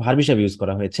চ্যারিয়টটাকে ভার্ব হিসাবে ইউজ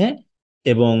করা হয়েছে।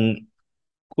 এবং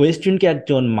ওয়েস্টিনকে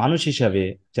একজন মানুষ হিসাবে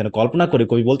যেন কল্পনা করে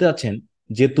কবি বলতে যাচ্ছেন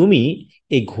যে তুমি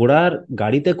এই ঘোড়ার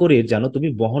গাড়িতে করে যেন তুমি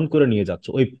বহন করে নিয়ে যাচ্ছ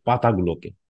ওই পাতাগুলোকে।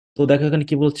 তো দেখো এখানে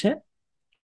কি বলছে,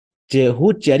 যে হু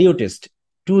চ্যারিওটিস্ট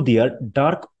টু দিয়ার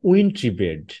ডার্ক উইন্ট্রি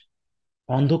বেড।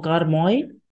 অন্ধকারময়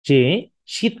যে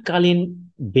শীতকালীন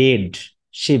বেড,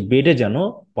 সে বেডে যেন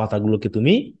পাতাগুলোকে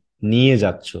তুমি নিয়ে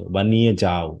যাচ্ছ বা নিয়ে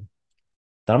যাও।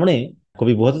 তার মানে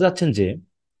কবি বোঝাতে চাচ্ছেন যে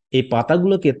এই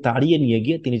পাতাগুলোকে তাড়িয়ে নিয়ে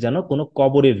গিয়ে তিনি যেন কোনো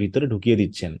কবরের ভিতরে ঢুকিয়ে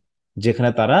দিচ্ছেন, যেখানে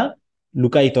তারা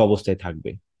লুকায়িত অবস্থায়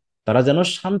থাকবে। তারা যেন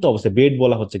শান্ত অবস্থায়, বেড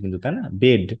বলা হচ্ছে কিন্তু, তাই না?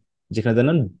 বেড, যেখানে যেন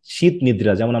শীত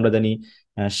নিদ্রা, যেমন আমরা জানি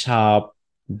সাপ,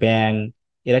 ব্যাং,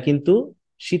 এরা কিন্তু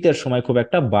শীতের সময় খুব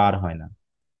একটা বার হয় না,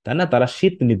 তাই না? তারা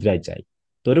শীত নিদ্রায় যায়।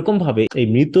 তো এরকম ভাবে এই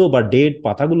মৃত বা ডেড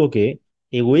পাতাগুলোকে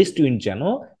এই ওয়েস্ট উইন্ড যেন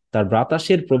তার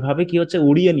বাতাসের প্রভাবে কি হচ্ছে,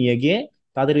 উড়িয়ে নিয়ে গিয়ে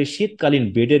তাদের ওই শীতকালীন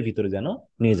বেডের ভিতরে যেন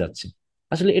নিয়ে যাচ্ছে।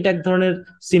 আসলে এটা এক ধরনের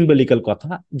সিম্বলিক্যাল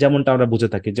কথা, যেমনটা আমরা বুঝে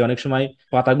থাকি যে অনেক সময়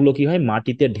পাতাগুলো কি হয়,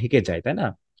 মাটিতে ঢেকে যায়, তাই না?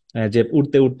 যে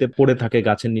উড়তে উড়তে পড়ে থাকে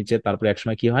গাছের নিচে, তারপরে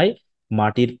একসময় কি হয়,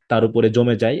 মাটির তার উপরে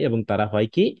জমে যায় এবং তারা হয়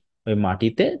কি, ওই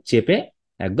মাটিতে চেপে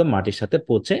একদম মাটির সাথে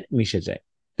পচে মিশে যায়।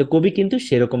 তো কবি কিন্তু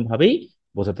সেরকম ভাবেই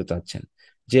বোঝাতে চাচ্ছেন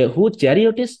যে হু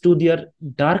চ্যারিয়টিস টু দিয়ার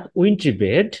dark wintry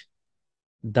bed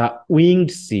the winked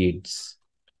seeds.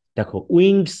 দেখো,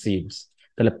 উইংড সিডস,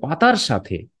 তাহলে পাতার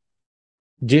সাথে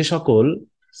যে সকল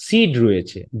সিড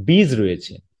রয়েছে, বীজ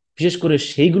রয়েছে, বিশেষ করে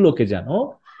সেইগুলোকে যেন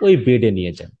ওই বেডে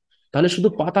নিয়ে যান। তাহলে শুধু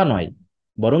পাতা নয়,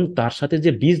 বরং তার সাথে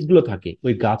যে বীজগুলো থাকে,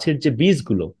 ওই গাছের যে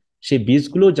বীজগুলো, সেই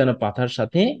বীজগুলো যেন পাতার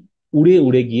সাথে উড়ে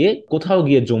উড়ে গিয়ে কোথাও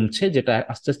গিয়ে জমছে, যেটা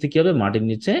আস্তে আস্তে কি হবে, মাটির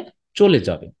নিচে চলে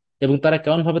যাবে। এবং তারা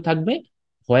কেমন ভাবে থাকবে?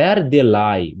 হোয়ার দে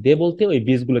লাই, দে বলতে ওই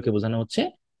বীজগুলোকে বোঝানো হচ্ছে,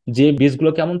 যে বীজগুলো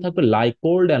কেমন থাকবে, লাই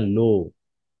কোল্ড অ্যান্ড লো,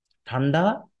 ঠান্ডা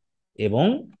এবং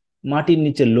মাটির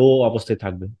নিচে লো অবস্থায়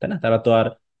থাকবে, তাই না? তারা তো আর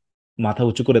মাথা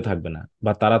উঁচু করে থাকবে না,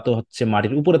 বা তারা তো হচ্ছে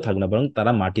মাটির উপরে থাকবে না, বরং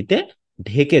তারা মাটিতে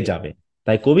ঢেকে যাবে।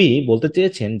 তাই কবি বলতে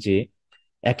চেয়েছেন যে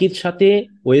একই সাথে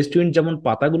ওয়েস্ট উইন্ড যেমন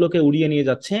পাতাগুলোকে উড়িয়ে নিয়ে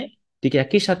যাচ্ছে, ঠিক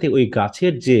একই সাথে ওই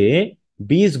গাছের যে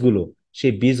বীজগুলো,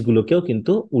 সেই বীজগুলোকেও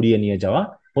কিন্তু উড়িয়ে নিয়ে যাওয়া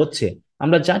হচ্ছে।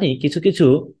 আমরা জানি কিছু কিছু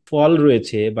ফল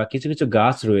রয়েছে বা কিছু কিছু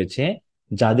গাছ রয়েছে,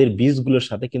 যাদের বীজগুলোর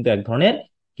সাথে কিন্তু এক ধরনের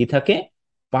কি থাকে,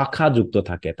 পাখা যুক্ত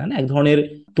থাকে, তাই না? এক ধরনের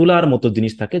তুলার মতো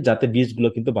জিনিস থাকে, যাতে বীজগুলো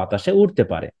কিন্তু বাতাসে উঠতে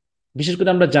পারে। বিশেষ করে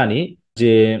আমরা জানি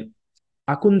যে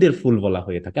আকন্দের ফুল বলা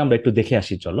হয়ে থাকে। আমরা একটু দেখে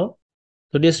আসি, চলো।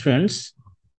 তো ডিয়ার ফ্রেন্ডস,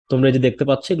 তোমরা যে দেখতে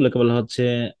পাচ্ছ, এগুলোকে বলা হচ্ছে,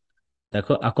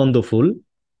 দেখো, আকন্দ ফুল।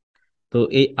 তো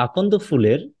এই আকন্দ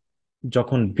ফুলের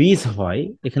যখন বীজ হয়,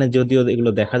 এখানে যদিও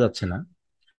এগুলো দেখা যাচ্ছে না,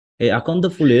 এই আকন্দ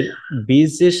ফুলের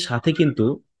বীজের সাথে কিন্তু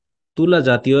তুলা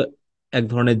জাতীয় এক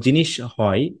ধরনের জিনিস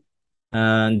হয়,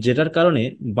 যেটার কারণে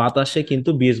বাতাসে কিন্তু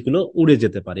বীজগুলো উড়ে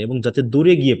যেতে পারে এবং যাতে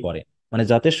দূরে গিয়ে পড়ে, মানে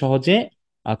যাতে সহজে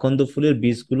আকন্দ ফুলের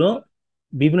বীজগুলো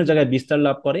বিভিন্ন জায়গায় বিস্তার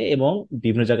লাভ করে এবং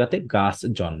বিভিন্ন জায়গাতে গাছ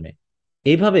জন্মে।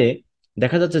 এইভাবে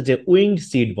দেখা যাচ্ছে যে উইংড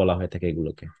সিড বলা হয়ে থাকে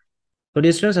এগুলোকে। তো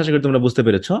ডিস্টেন্স, আশা করি তোমরা বুঝতে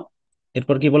পেরেছো।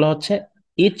 এরপর কি বলা হচ্ছে,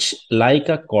 each like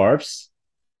a corps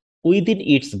within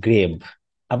it's grave.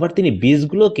 আবার তিনি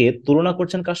বীজগুলোকে তুলনা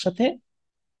করছেন কার সাথে?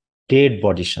 ডেড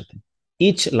বডির সাথে।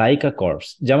 ইচ লাইক আ কর্পস,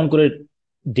 যেমন করে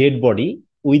dead body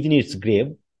within it's grave,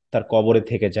 তার কবরে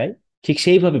থেকে যায়, ঠিক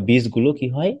সেইভাবে বীজগুলো কি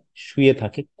হয়? শুয়ে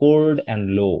থাকে কোল্ড অ্যান্ড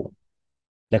লো।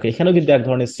 দেখো এখানেও কিন্তু এক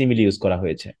ধরনের সিমিলি ইউজ করা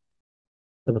হয়েছে।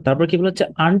 তারপর কি বলা হচ্ছে?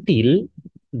 Until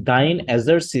thine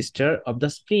অ্যাজার sister of the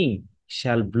spring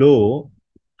shall blow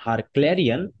her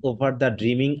Clarion over the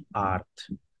dreaming আর্থ।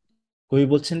 কবি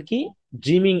বলছেন কি?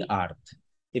 ড্রিমিং আর্থ,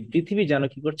 এই পৃথিবী যেন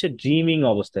কি করছে? ড্রিমিং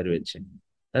অবস্থায় রয়েছে।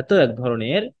 এত এক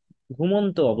ধরনের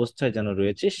ঘুমন্ত অবস্থায় যেন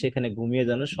রয়েছে, সেখানে ঘুমিয়ে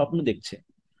যেন স্বপ্ন দেখছে।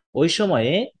 ওই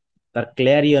সময়ে তার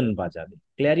ক্ল্যারিয়ন বাজাবে।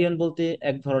 ক্ল্যারিয়ন বলতে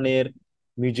এক ধরনের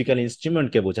মিউজিক্যাল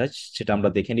ইনস্ট্রুমেন্টকে বোঝায়, সেটা আমরা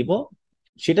দেখে নিব।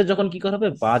 সেটা যখন কি করা হবে?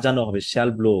 বাজানো হবে, শ্যাল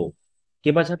ব্লো। কে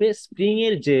বাজাবে? স্প্রিং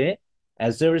এর যে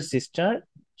অ্যাজার সিস্টার,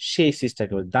 সেই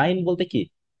সিস্টারকে বলে। দাইন বলতে কি?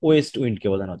 ওয়েস্ট উইন্ড কে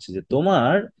বোঝানো হচ্ছে, যে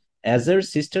তোমার অ্যাজার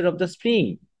সিস্টার অফ দ্য স্প্রিং।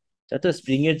 তো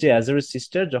স্প্রিং এর যে অ্যাজার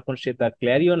সিস্টার, যখন সে তার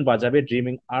ক্ল্যারিয়ন বাজাবে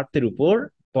ড্রিমিং আর্থের উপর,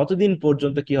 ততদিন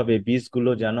পর্যন্ত কি হবে?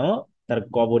 বীজগুলো যেন তার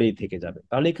কবরেই থেকে যাবে।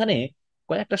 তাহলে এখানে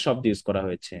কয়েকটা শব্দ ইউজ করা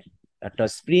হয়েছে। একটা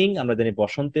স্প্রিং আমরা জানি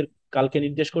বসন্তের কালকে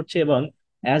নির্দেশ করছে, এবং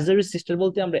অ্যাজার সিস্টার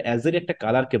বলতে আমরা অ্যাজের একটা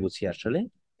কালারকে বুঝি আসলে,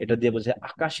 এটা দিয়ে বোঝায়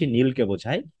আকাশী নীলকে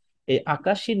বোঝায়। এই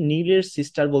আকাশী নীলের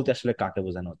সিস্টার বলতে আসলে কাকে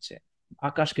বোঝানো হচ্ছে?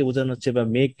 আকাশকে বোঝানো হচ্ছে, বা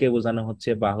মেঘকে বোঝানো হচ্ছে,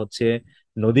 বা হচ্ছে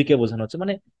নদীকে বোঝানো হচ্ছে।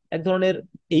 মানে এক ধরনের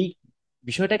এই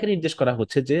বিষয়টাকে নির্দেশ করা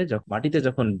হচ্ছে যে মাটিতে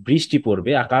যখন বৃষ্টি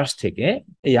পড়বে আকাশ থেকে,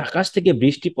 এই আকাশ থেকে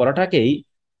বৃষ্টি পড়াটাকেই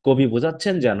কবি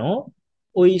বোঝাচ্ছেন যেন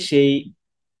ওই সেই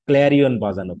ক্ল্যারিয়ন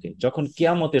বাজানোকে। যখন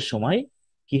কিয়ামতের সময়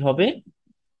কি হবে?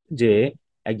 যে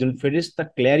একজন ফেরেশতা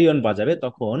ক্ল্যারিয়ন বাজাবে,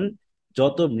 তখন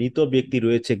যত মৃত ব্যক্তি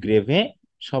রয়েছে গ্রেভে,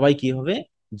 সবাই কি হবে?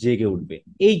 জেগে উঠবে।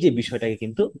 এই যে বিষয়টাকে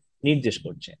কিন্তু নির্দেশ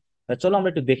করছে। চলো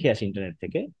আমরা একটু দেখে আসি ইন্টারনেট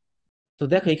থেকে। তো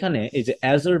দেখো এখানে এই যে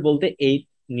অ্যাজর বলতে এই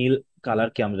নীল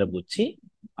কালারকে আমরা বুঝছি,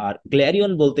 আর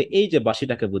ক্ল্যারিয়ন বলতে এই যে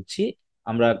বাঁশিটাকে বুঝছি।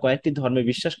 আমরা কয়েকটি ধর্মে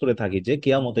বিশ্বাস করে থাকি যে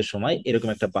কেয়ামতের সময় এরকম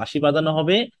একটা বাঁশি বাজানো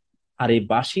হবে, আর এই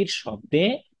বাঁশির শব্দে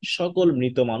সকল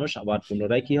মৃত মানুষ আবার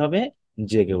পুনরায় কি হবে?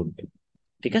 জেগে উঠবে।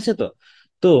 ঠিক আছে তো?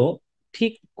 তো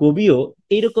ঠিক কবিও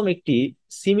এইরকম একটি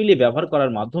সিমিলি ব্যবহার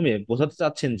করার মাধ্যমে বোঝাতে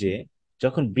চাচ্ছেন যে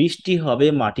যখন বৃষ্টি হবে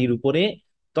মাটির উপরে,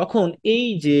 তখন এই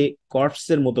যে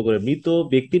কর্পসের মতো করে মৃত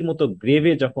ব্যক্তির মতো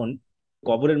গ্রেভে যখন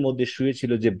কবরের মধ্যে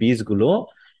শুয়েছিল যে বীজগুলো,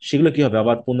 সেগুলো কি হবে?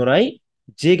 আবার পুনরায়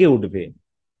জেগে উঠবে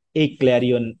এই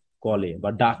ক্ল্যারিয়ন কলে বা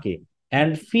ডাকে।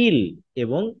 অ্যান্ড ফিল,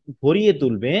 এবং ভরিয়ে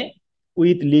তুলবে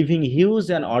with living huge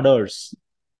and orders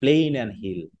plain and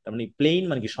hill. তার মানে প্লেইন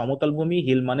মানে কি? সমতল ভূমি,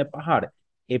 হিল মানে পাহাড়।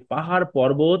 এই পাহাড়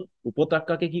পর্বত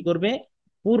উপত্যকাকে কি করবে?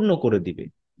 পূর্ণ করে দিবে।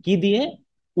 কি দিয়ে?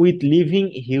 With living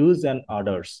huge and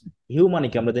orders. Hugh মানে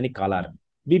কি? আমরা জানি কালার,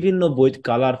 বিভিন্ন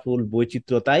কালারফুল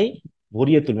বৈচিত্র্যতাই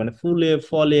ভরিয়ে তুলবে, মানে ফুলে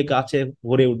ফলে গাছে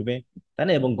ভরে উঠবে, তাই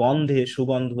না? এবং গন্ধে,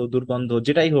 সুগন্ধ দুর্গন্ধ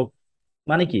যেটাই হোক,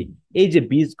 মানে কি? এই যে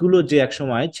বীজগুলো যে এক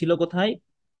সময় ছিল কোথায়?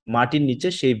 মাটির নিচে,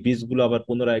 সেই বীজগুলো আবার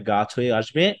পুনরায় গাছ হয়ে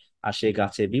আসবে। আর সেই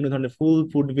গাছে বিভিন্ন ধরনের ফুল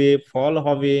ফুটবে, ফল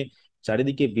হবে,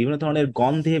 চারিদিকে বিভিন্ন ধরনের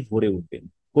গন্ধে ভরে উঠবে।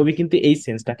 কবি কিন্তু এই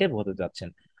সেন্সটাকে বোঝাতে যাচ্ছেন।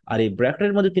 আর এই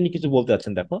ব্র্যাকেটের মধ্যে তিনি কিছু বলতে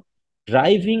চাচ্ছেন, দেখো।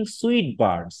 Driving sweet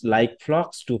birds like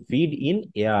phlox to feed in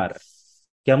air.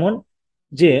 কেমন?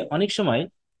 যে অনেক সময়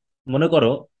মনে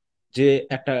করো যে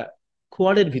একটা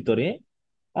খোয়াড়ের ভিতরে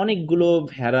অনেকগুলো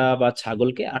ভেড়া বা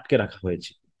ছাগলকে আটকে রাখা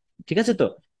হয়েছে, ঠিক আছে তো?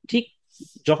 ঠিক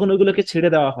যখন ওইগুলোকে ছেড়ে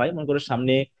দেওয়া হয়, মনে করো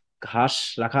সামনে ঘাস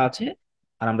রাখা আছে,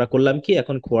 আর আমরা করলাম কি,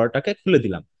 এখন খোয়ারটাকে খুলে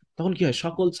দিলাম, তখন কি হয়?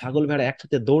 সকল ছাগল ভেড়া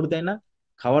একসাথে দৌড় দেয় না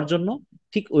খাওয়ার জন্য?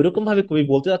 ঠিক ওইরকম ভাবে কবি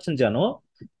বলতে চাচ্ছেন যেন,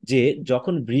 যে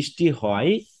যখন বৃষ্টি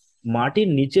হয়, মাটির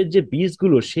নিচের যে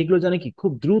বীজগুলো সেগুলো যেন কি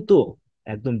খুব দ্রুত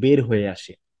একদম বের হয়ে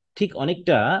আসে, ঠিক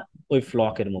অনেকটা ওই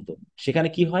ফ্লকের মতো। সেখানে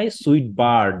কি হয়? সুইট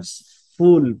বার্ডস,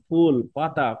 ফুল ফুল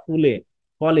পাতা ফুলে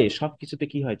ফলে সবকিছুতে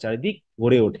কি হয়? চারিদিক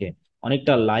ভরে ওঠে,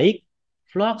 অনেকটা লাইক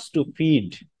ফ্লক্স টু ফিড,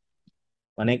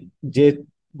 মানে যে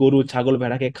গরু ছাগল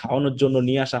ভেড়াকে খাওয়ানোর জন্য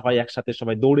নিয়ে আসা হয় একসাথে,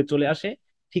 সবাই দৌড়ে চলে আসে,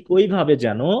 ঠিক ওইভাবে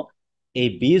যেন এই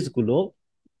বীজগুলো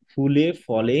ফুলে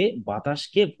ফলে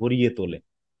বাতাসকে ভরিয়ে তোলে।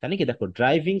 তাই নাকি? দেখো,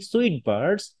 driving sweet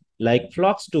birds like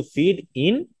phlox to feed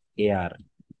in air,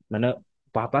 মানে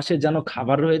বাতাসে যেন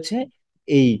খাবার রয়েছে,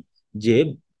 এই যে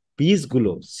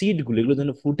বীজগুলো, সিড গুলো, এগুলো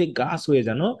যেন ফুটে গাছ হয়ে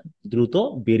যেন দ্রুত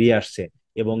বেরিয়ে আসছে,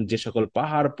 এবং যে সকল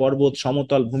পাহাড় পর্বত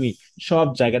সমতল ভূমি সব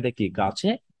জায়গা থেকে গাছে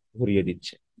ভরিয়ে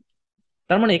দিচ্ছে।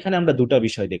 তার মানে এখানে আমরা দুটা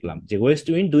বিষয় দেখলাম, যে ওয়েস্ট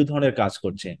উইন্ড দুই ধরনের কাজ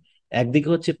করছে। একদিকে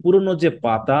হচ্ছে পুরনো যে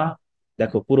পাতা,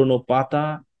 দেখো পুরনো পাতা,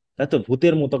 তাই তো,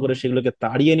 ভূতের মতো করে সেগুলোকে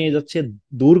তাড়িয়ে নিয়ে যাচ্ছে,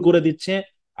 দূর করে দিচ্ছে।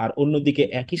 আর অন্যদিকে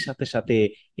একই সাথে সাথে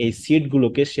এই সিড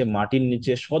গুলোকে সে মাটির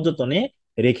নিচে সযতনে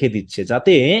রেখে দিচ্ছে,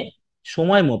 যাতে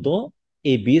সময় মতো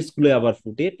এই বীজগুলো আবার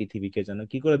ফুটে পৃথিবীকে যেন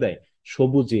কি করে দেয়?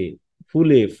 সবুজে,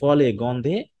 ফুলে ফলে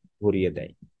গন্ধে ভরিয়ে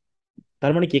দেয়।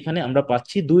 তার মানে কি এখানে আমরা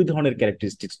পাচ্ছি দুই ধরনের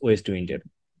ক্যারেক্টারিস্টিক্স ওয়েস্ট উইন্ডের।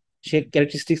 সে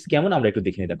ক্যারেক্টারিস্টিক্স কেমন আমরা একটু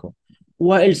দেখে নিই, দেখো।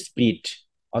 ওয়াইল্ড স্পিরিট,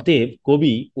 অতএব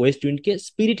কবি ওয়েস্ট উইন্ডকে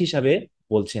স্পিরিট হিসাবে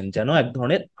বলছেন, যেন এক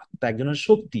ধরনের আত্মা, এক ধরনের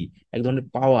শক্তি, এক ধরনের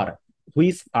পাওয়ার,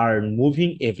 which are moving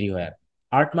everywhere.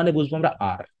 Art মানে বুঝবো আমরা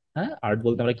আর, হ্যাঁ, আর্ট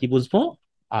বলতে আমরা কি বুঝবো,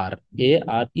 আর, এ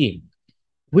আর ই,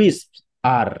 হুইচ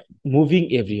আর মুভিং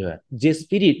এভরিওয়্যার, যে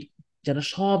স্পিরিট যেন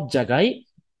সব জায়গায়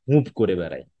মুভ করে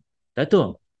বেড়ায়, তাই তো,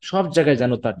 সব জায়গায়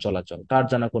যেন তার চলাচল, তার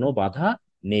যেন কোনো বাধা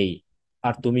নেই।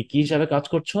 আর তুমি কি হিসাবে কাজ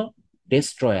করছো,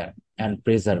 ডেস্ট্রয়ার অ্যান্ড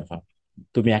প্রেজার্ভার।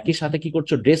 তুমি একই সাথে কি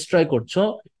করছো, ডেস্ট্রয় করছো,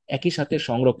 একই সাথে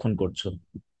সংরক্ষণ করছো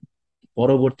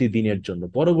পরবর্তী দিনের জন্য,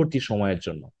 পরবর্তী সময়ের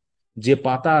জন্য। যে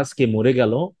পাতা আজকে মরে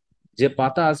গেল, যে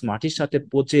পাতা আজ মাটির সাথে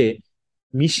পচে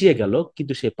মিশিয়ে গেল,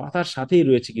 কিন্তু সে পাতার সাথেই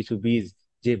রয়েছে কিছু বীজ,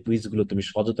 যে বীজগুলো তুমি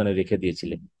সযত্নে রেখে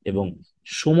দিয়েছিলে, এবং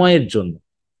সময়ের জন্য,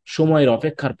 সময়ের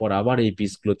অপেক্ষার পর আবার এই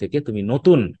বীজগুলো থেকে তুমি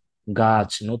নতুন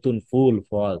গাছ, নতুন ফুল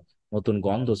ফল, নতুন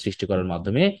গন্ধ সৃষ্টি করার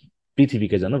মাধ্যমে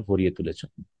পৃথিবীকে যেন ভরিয়ে তুলেছ।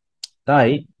 তাই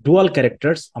ডুয়াল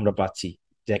ক্যারেক্টার্স আমরা পাচ্ছি,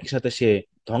 যে একই সাথে সে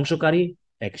ধ্বংসকারী,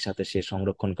 একই সাথে সে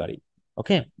সংরক্ষণকারী।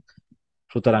 ওকে,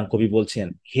 সুতরাং কবি বলছেন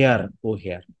হেয়ার ও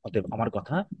হেয়ার, অতএব আমার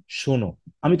কথা শোনো,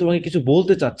 আমি তোমাকে কিছু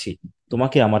বলতে চাচ্ছি,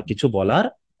 তোমাকে আমার কিছু বলার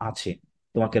আছে,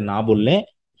 তোমাকে না বললে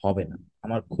হবে না,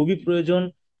 আমার খুবই প্রয়োজন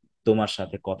তোমার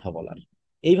সাথে কথা বলার।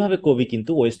 এইভাবে কবি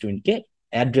কিন্তু ওয়েস্ট উইন্ডকে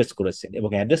অ্যাড্রেস করেছেন, এবং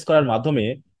অ্যাড্রেস করার মাধ্যমে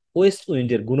ওয়েস্ট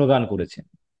উইন্ডের গুণগান করেছেন,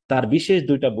 তার বিশেষ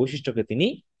দুইটা বৈশিষ্ট্যকে তিনি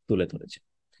তুলে ধরেছেন।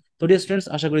 তো ডিয়ার স্টুডেন্টস,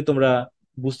 আশা করি তোমরা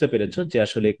বুঝতে পেরেছো যে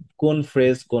আসলে কোন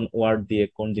ফ্রেজ, কোন ওয়ার্ড দিয়ে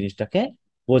কোন জিনিসটাকে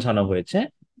বোঝানো হয়েছে।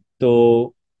 তো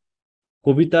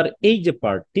কবিতার এই যে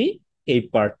পার্টটি, এই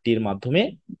পার্টটির মাধ্যমে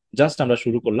জাস্ট আমরা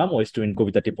শুরু করলাম ওয়েস্ট উইন্ড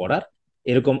কবিতাটি পড়ার।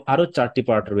 এরকম আরো 4টি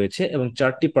পার্ট রয়েছে, এবং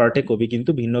 4টি পার্টে কবি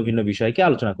কিন্তু ভিন্ন ভিন্ন বিষয়কে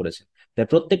আলোচনা করেছেন। তাই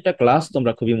প্রত্যেকটা ক্লাস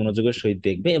তোমরা খুবই মনোযোগের সহিত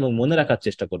দেখবে এবং মনে রাখার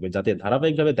চেষ্টা করবে, যাতে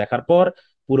ধারাবাহিকভাবে দেখার পর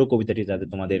পুরো কবিতাটি যাতে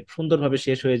তোমাদের সুন্দরভাবে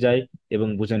শেষ হয়ে যায়, এবং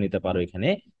বুঝে নিতে পারো এখানে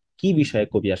কি বিষয়ে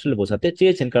কবি আসলে বোঝাতে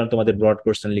চেয়েছেন। কারণ তোমাদের ব্রড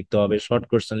কোশ্চেন লিখতে হবে, শর্ট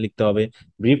কোশ্চেন লিখতে হবে,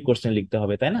 ব্রিফ কোশ্চেন লিখতে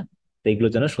হবে, তাই না? তো এগুলো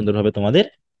যেন সুন্দরভাবে তোমাদের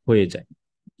হয়ে যায়।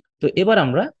 তো এবার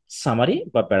আমরা সামারি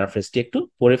বা প্যারাফ্রেজটি একটু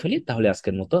পড়ে ফেলি, তাহলে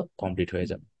আজকের মতো কমপ্লিট হয়ে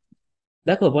যাবে।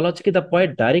 দেখো, বলা হচ্ছে কি, the poet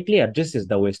directly addresses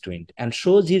the West wind and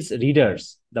shows his readers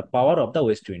the power of the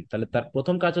West wind. তাহলে তার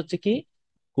প্রথম কাজ হচ্ছে কি,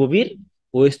 কবির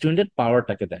ওয়েস্ট উইন্ডের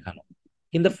পাওয়ারটাকে দেখানো।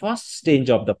 In the first স্টেঞ্জ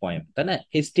of the poem, তাই না,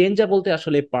 এই স্টেঞ্জা বলতে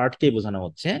আসলে এই পার্টকে বোঝানো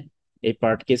হচ্ছে, এই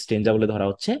পার্টকে স্টেঞ্জা বলে ধরা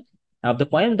হচ্ছে। Of the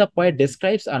poem the poet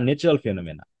describes R natural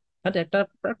phenomena, একটা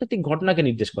প্রাকৃতিক ঘটনাকে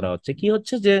নির্দেশ করা হচ্ছে। কি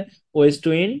হচ্ছে, যে ওয়েস্ট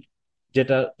উইন্ড,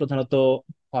 যেটা প্রধানত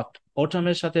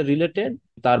অটমের সাথে রিলেটেড,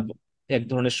 তার এক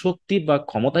ধরনের শক্তি বা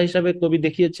ক্ষমতা হিসাবে কবি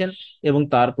দেখিয়েছেন, এবং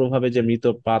তার প্রভাবে যে মৃত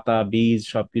পাতা, বীজ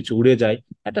সবকিছু উড়ে যায়,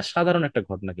 এটা সাধারণ একটা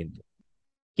ঘটনা। কিন্তু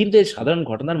কিন্তু এই সাধারণ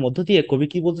ঘটনার মধ্য দিয়ে কবি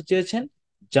কি বলতে চেয়েছেন,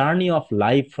 journey of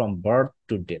life from birth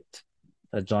to death,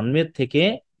 জন্মের থেকে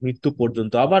মৃত্যু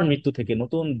পর্যন্ত, আবার মৃত্যু থেকে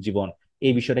নতুন জীবন,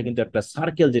 এই বিষয়টা কিন্তু একটা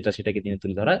সার্কেল, যেটা সেটাকে তিনি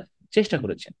তুলে ধরার চেষ্টা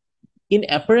করেছেন। In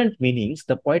apparent meanings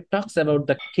the poet talks about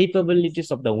the কেপাবিলিটিস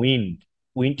of the wind,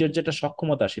 উইন্ডের যেটা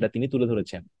সক্ষমতা সেটা তিনি তুলে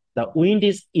ধরেছেন। দ্য উইন্ড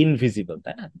ইজ ইনভিজিবল,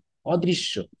 তাই না,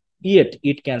 অদৃশ্য, yet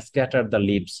it can scatter the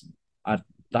leaves, আর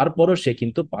তারপরও সে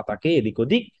কিন্তু পাতাকে এদিক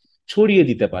ওদিক ছড়িয়ে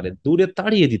দিতে পারে, দূরে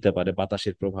তাড়িয়ে দিতে পারে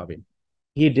বাতাসের প্রভাবে।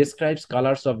 হি describes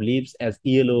colours of leaves as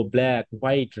yellow, black,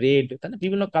 white, red, তাই না,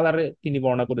 বিভিন্ন কালারে তিনি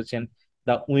বর্ণনা করেছেন।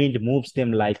 The wind moves them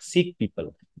like sick people,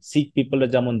 sick পিপলের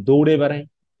যেমন দৌড়ে বেড়ায়,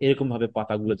 এরকম ভাবে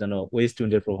পাতাগুলো যেন ওয়েস্ট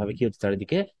উইন্ডের প্রভাবে কি হচ্ছে,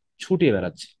 চারিদিকে ছুটে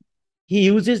বেড়াচ্ছে। হি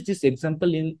uses this example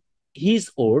in his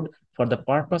ode for the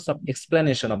purpose of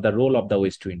explanation of the role of the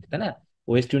West wind, তাই না,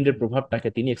 ওয়েস্ট উইন্ডের প্রভাবটাকে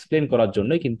তিনি এক্সপ্লেন করার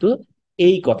জন্যই কিন্তু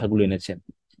এই কথাগুলো এনেছেন।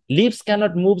 লিভস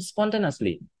ক্যানট মুভ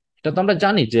স্পন্টানিয়াসলি, এটা তো আমরা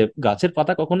জানি যে গাছের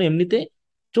পাতা কখনো এমনিতে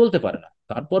চলতে পারে না,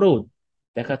 তারপরেও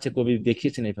দেখাচ্ছে, কবি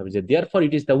দেখিয়েছেন এইভাবে, যে there for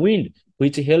it is the wind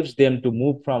which helps them to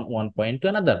move from one point to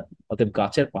another. অতএব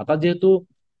গাছের পাতা যেহেতু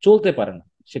চলতে পারে না,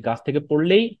 সে গাছ থেকে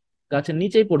পড়লেই গাছের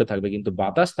নিচেই পড়ে থাকবে, কিন্তু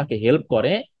বাতাস তাকে হেল্প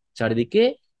করে চারিদিকে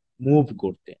মুভ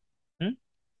করতে। হুম,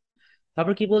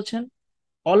 তারপর কি বলছেন,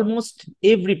 almost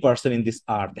every person in this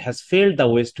earth has felt the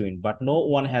west wind, but no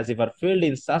one has ever felt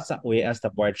in such a way as the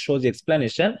poet shows the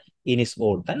explanation in his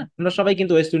ode, তাই না, আমরা সবাই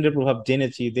কিন্তু West উইন্ডের প্রভাব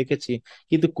জেনেছি, দেখেছি,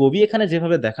 কিন্তু কবি এখানে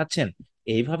যেভাবে দেখাচ্ছেন,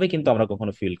 এইভাবে কিন্তু আমরা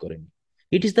কখনো ফিল করিনি।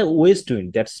 It is the West wind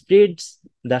that spreads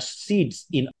the seeds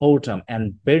in autumn and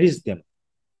buries them,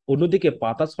 অন্যদিকে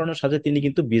পাতা ছড়ানোর সাথে তিনি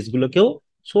কিন্তু বীজগুলোকেও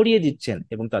ছড়িয়ে দিচ্ছেন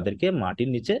এবং তাদেরকে মাটির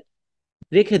নিচে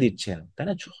রেখে দিচ্ছেন, তাই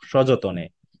না, সযতনে।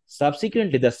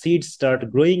 Subsequently the seed start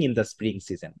growing in the spring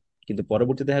season, কিন্তু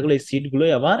পরবর্তীতে দেখা গেলো এই সিড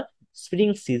গুলোই আবার স্প্রিং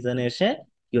সিজনে এসে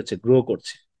কি হচ্ছে, গ্রো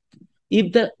করছে। If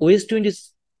the West wind is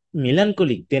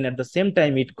melancholic, then at the same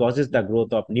time it causes the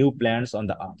growth of new plants on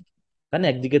the earth. তাই না?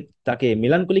 একদিকে তাকে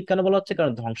মেলানকলিক কেন বলা হচ্ছে,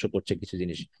 কারণ ধ্বংস করছে কিছু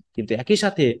জিনিস, কিন্তু একই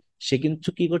সাথে সে কিন্তু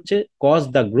কি করছে, cause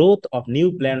the growth of new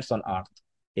plants on earth,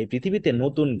 এই পৃথিবীতে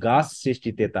নতুন গাছ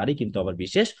সৃষ্টিতে তারই কিন্তু আবার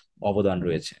বিশেষ অবদান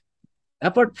রয়েছে।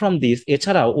 অ্যাপার্ট ফ্রম দিস,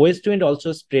 এছাড়াও West wind also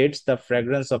spreads the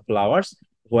fragrance of flowers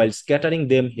while scattering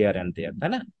them here and দেয়ার,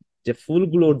 তাই না? যে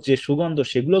ফুলগুলোর যে সুগন্ধ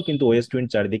সেগুলো কিন্তু ওয়েস্ট উইন্ড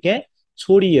চারিদিকে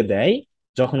ছড়িয়ে দেয়।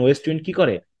 যখন ওয়েস্ট উইন্ড কি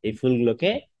করে, এই ফুলগুলোকে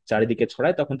চারিদিকে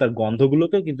ছড়ায়, তখন তার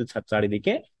গন্ধগুলোকেও কিন্তু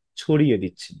চারিদিকে ছড়িয়ে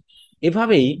দিচ্ছে।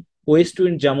 এভাবেই ওয়েস্ট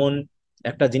উইন্ড যেমন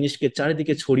একটা জিনিসকে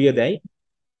চারিদিকে ছড়িয়ে দেয়,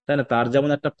 তাই না, তার যেমন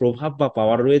একটা প্রভাব বা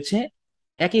পাওয়ার রয়েছে,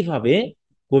 একইভাবে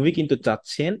কবি কিন্তু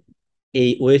চাচ্ছেন এই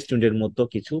ওয়েস্ট উইন্ডের মতো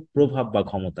কিছু প্রভাব বা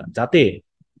ক্ষমতা, যাতে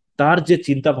তার যে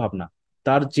চিন্তা ভাবনা,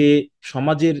 তার যে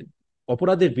সমাজের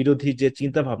অপরাধের বিরোধী যে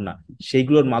চিন্তা ভাবনা,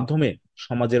 সেইগুলোর মাধ্যমে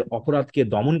সমাজের অপরাধকে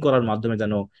দমন করার মাধ্যমে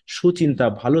যেন সুচিন্তা,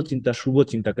 ভালো চিন্তা, শুভ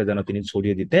চিন্তাকে যেন তিনি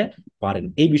ছড়িয়ে দিতে পারেন,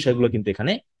 এই বিষয়গুলো কিন্তু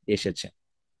এখানে এসেছে।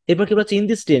 এরপর কি বলছে, in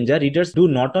this stranger readers do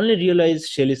not only realise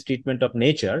Shelley's treatment of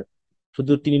nature,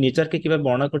 শুধু তিনি নেচারকে কিভাবে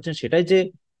বর্ণনা করছেন সেটাই যে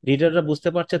রিডাররা বুঝতে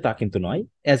পারছে তা কিন্তু নয়,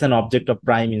 as an object of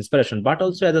prime inspiration but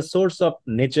also as a source of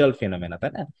natural phenomena,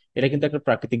 তাই না? এটা কিন্তু একটা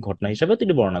প্রাকৃতিক ঘটনা হিসেবে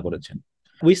তিনি বর্ণনা করেছেন।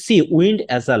 We see wind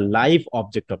as a live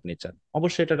object of nature,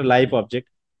 অবশ্যই এটা একটা live object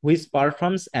which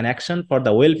performs an action for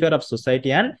the welfare of society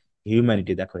and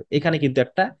humanity. দেখো এখানে কিন্তু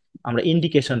একটা আমরা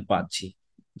ইন্ডিকেশন পাচ্ছি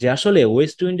যে আসলে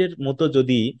ওয়েস্ট উইন্ডের মতো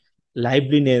যদি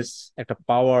লাইভলিনেস, একটা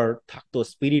পাওয়ার থাকতো,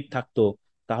 স্পিরিট থাকতো,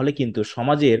 তাহলে কিন্তু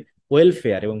সমাজের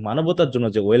ওয়েলফেয়ার এবং মানবতার জন্য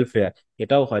যে ওয়েলফেয়ার,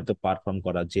 এটাও হয়তো পারফর্ম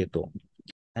করা যেত।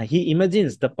 He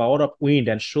imagines the power of wind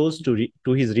and shows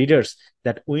to his readers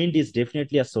that wind is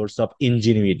definitely a source of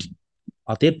ingenuity.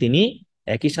 অতএব তিনি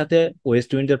একই সাথে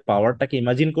ওয়েস্ট উইন্ডের পাওয়ারটাকে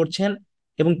ইমাজিন করছেন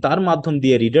এবং তার মাধ্যম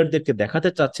দিয়ে রিডারদেরকে দেখাতে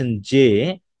চাচ্ছেন যে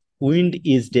wind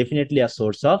is definitely a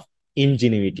source of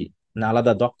ইনজিনিউইটি, না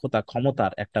আলাদা দক্ষতা,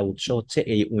 ক্ষমতার একটা উৎস হচ্ছে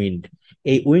এই উইন্ড।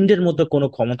 এই উইন্ডের মতো কোনো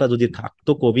ক্ষমতা যদি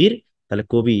থাকতো কবির, তাহলে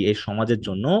কবি এই সমাজের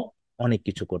জন্য অনেক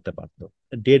কিছু করতে পারতো।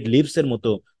 ডেড লিভস এর মতো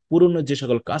পুরনো যে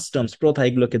সকল কাস্টমস, প্রথা,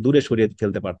 এগুলোকে দূরে সরিয়ে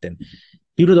ফেলতে পারতেন।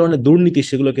 বিভিন্ন ধরনের দুর্নীতি,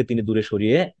 সেগুলোকে তিনি দূরে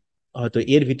সরিয়ে হয়তো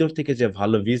এর ভিতর থেকে যে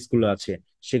ভালো বীজগুলো আছে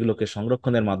সেগুলোকে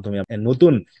সংরক্ষণের মাধ্যমে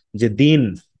নতুন যে দিন,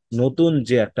 নতুন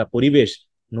যে একটা পরিবেশ,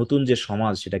 নতুন যে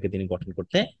সমাজ, সেটাকে তিনি গঠন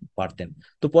করতে পারতেন।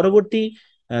 তো পরবর্তী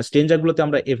স্ট্রেঞ্জার গুলোতে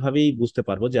আমরা এভাবেই বুঝতে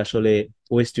পারবো যে আসলে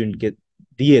ওয়েস্ট উইন্ডকে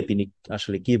দিয়ে তিনি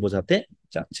আসলে কি বোঝাতে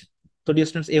চাচ্ছেন। তো ডিয়ার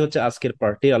স্টুডেন্টস, এই হচ্ছে আজকের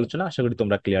পার্টির আলোচনা, আশা করি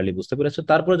তোমরা ক্লিয়ারলি বুঝতে পেরেছো।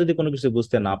 তারপরে যদি কোনো কিছু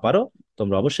বুঝতে না পারো,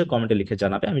 তোমরা অবশ্যই কমেন্টে লিখে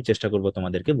জানাবে, আমি চেষ্টা করবো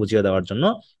তোমাদেরকে বুঝিয়ে দেওয়ার জন্য,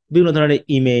 বিভিন্ন ধরনের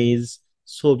ইমেজ,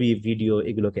 ছবি, ভিডিও,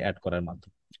 এগুলোকে অ্যাড করার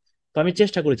মাধ্যমে। তো আমি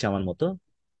চেষ্টা করেছি আমার মতো,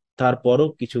 তারপরও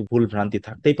কিছু ভুল ভ্রান্তি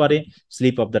থাকতেই পারে,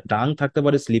 স্লিপ অফ দ্য টাং থাকতে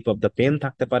পারে, স্লিপ অফ দ্য পেন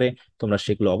থাকতে পারে, তোমরা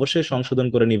সেগুলো অবশ্যই সংশোধন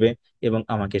করে নিবে এবং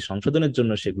আমাকে সংশোধনের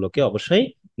জন্য সেগুলোকে অবশ্যই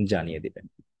জানিয়ে দিবে।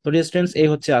 তো স্টুডেন্টস, এই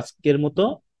হচ্ছে আজকের মতো।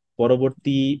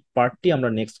 পরবর্তী পার্টটি আমরা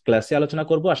নেক্সট ক্লাসে আলোচনা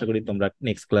করব, আশা করি তোমরা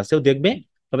নেক্সট ক্লাসেও দেখবে।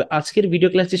 তবে আজকের ভিডিও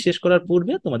ক্লাসটি শেষ করার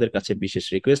পূর্বে তোমাদের কাছে বিশেষ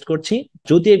রিকোয়েস্ট করছি,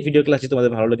 যদি এই ভিডিও ক্লাসটি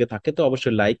তোমাদের ভালো লেগে থাকে তো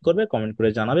অবশ্যই লাইক করবে, কমেন্ট করে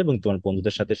জানাবে এবং তোমার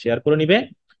বন্ধুদের সাথে শেয়ার করে নিবে।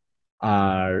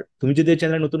 আর তুমি যদি এই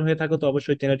চ্যানেলে নতুন হয়ে থাকো তো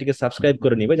অবশ্যই চ্যানেলটিকে সাবস্ক্রাইব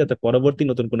করে নিবে, যাতে পরবর্তী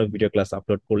নতুন কোনো ভিডিও ক্লাস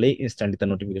আপলোড করলেই ইনস্ট্যান্টলি তার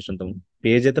নোটিফিকেশন তুমি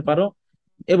পেয়ে যেতে পারো,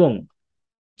 এবং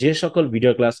যে সকল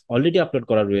ভিডিও ক্লাস অলরেডি আপলোড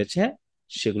করা রয়েছে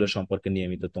সেগুলো সম্পর্কে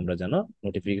নিয়মিত তোমরা যেন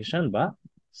নোটিফিকেশন বা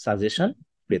সাজেশন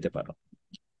পেতে পারো।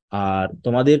 আর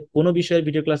তোমাদের কোনো বিষয়ের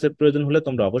ভিডিও ক্লাসের প্রয়োজন হলে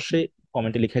তোমরা অবশ্যই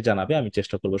কমেন্টে লিখে জানাবে, আমি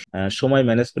চেষ্টা করবো সময়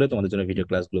ম্যানেজ করে তোমাদের জন্য ভিডিও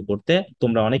ক্লাসগুলো করতে।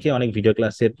 তোমরা অনেকে অনেক ভিডিও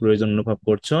ক্লাসের প্রয়োজন অনুভব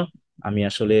করছো, আমি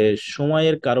আসলে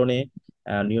সময়ের কারণে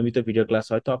নিয়মিত ভিডিও ক্লাস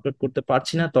হয়তো আপলোড করতে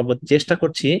পারছি না, তবে চেষ্টা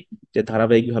করছি যে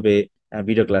ধারাবাহিকভাবে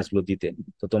ভিডিও ক্লাসগুলো দিতে।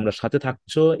 তো তোমরা সাথে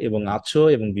থাকছো এবং আছো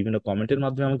এবং বিভিন্ন কমেন্টের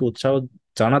মাধ্যমে আমাকে উৎসাহ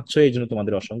জানাচ্ছ, এই জন্য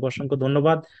তোমাদের অসংখ্য অসংখ্য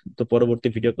ধন্যবাদ। তো পরবর্তী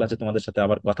ভিডিও ক্লাসে তোমাদের সাথে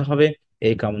আবার কথা হবে,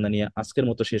 এই কামনা নিয়ে আজকের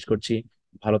মতো শেষ করছি।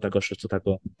 ভালো থাকো, সুস্থ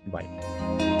থাকো, বাই।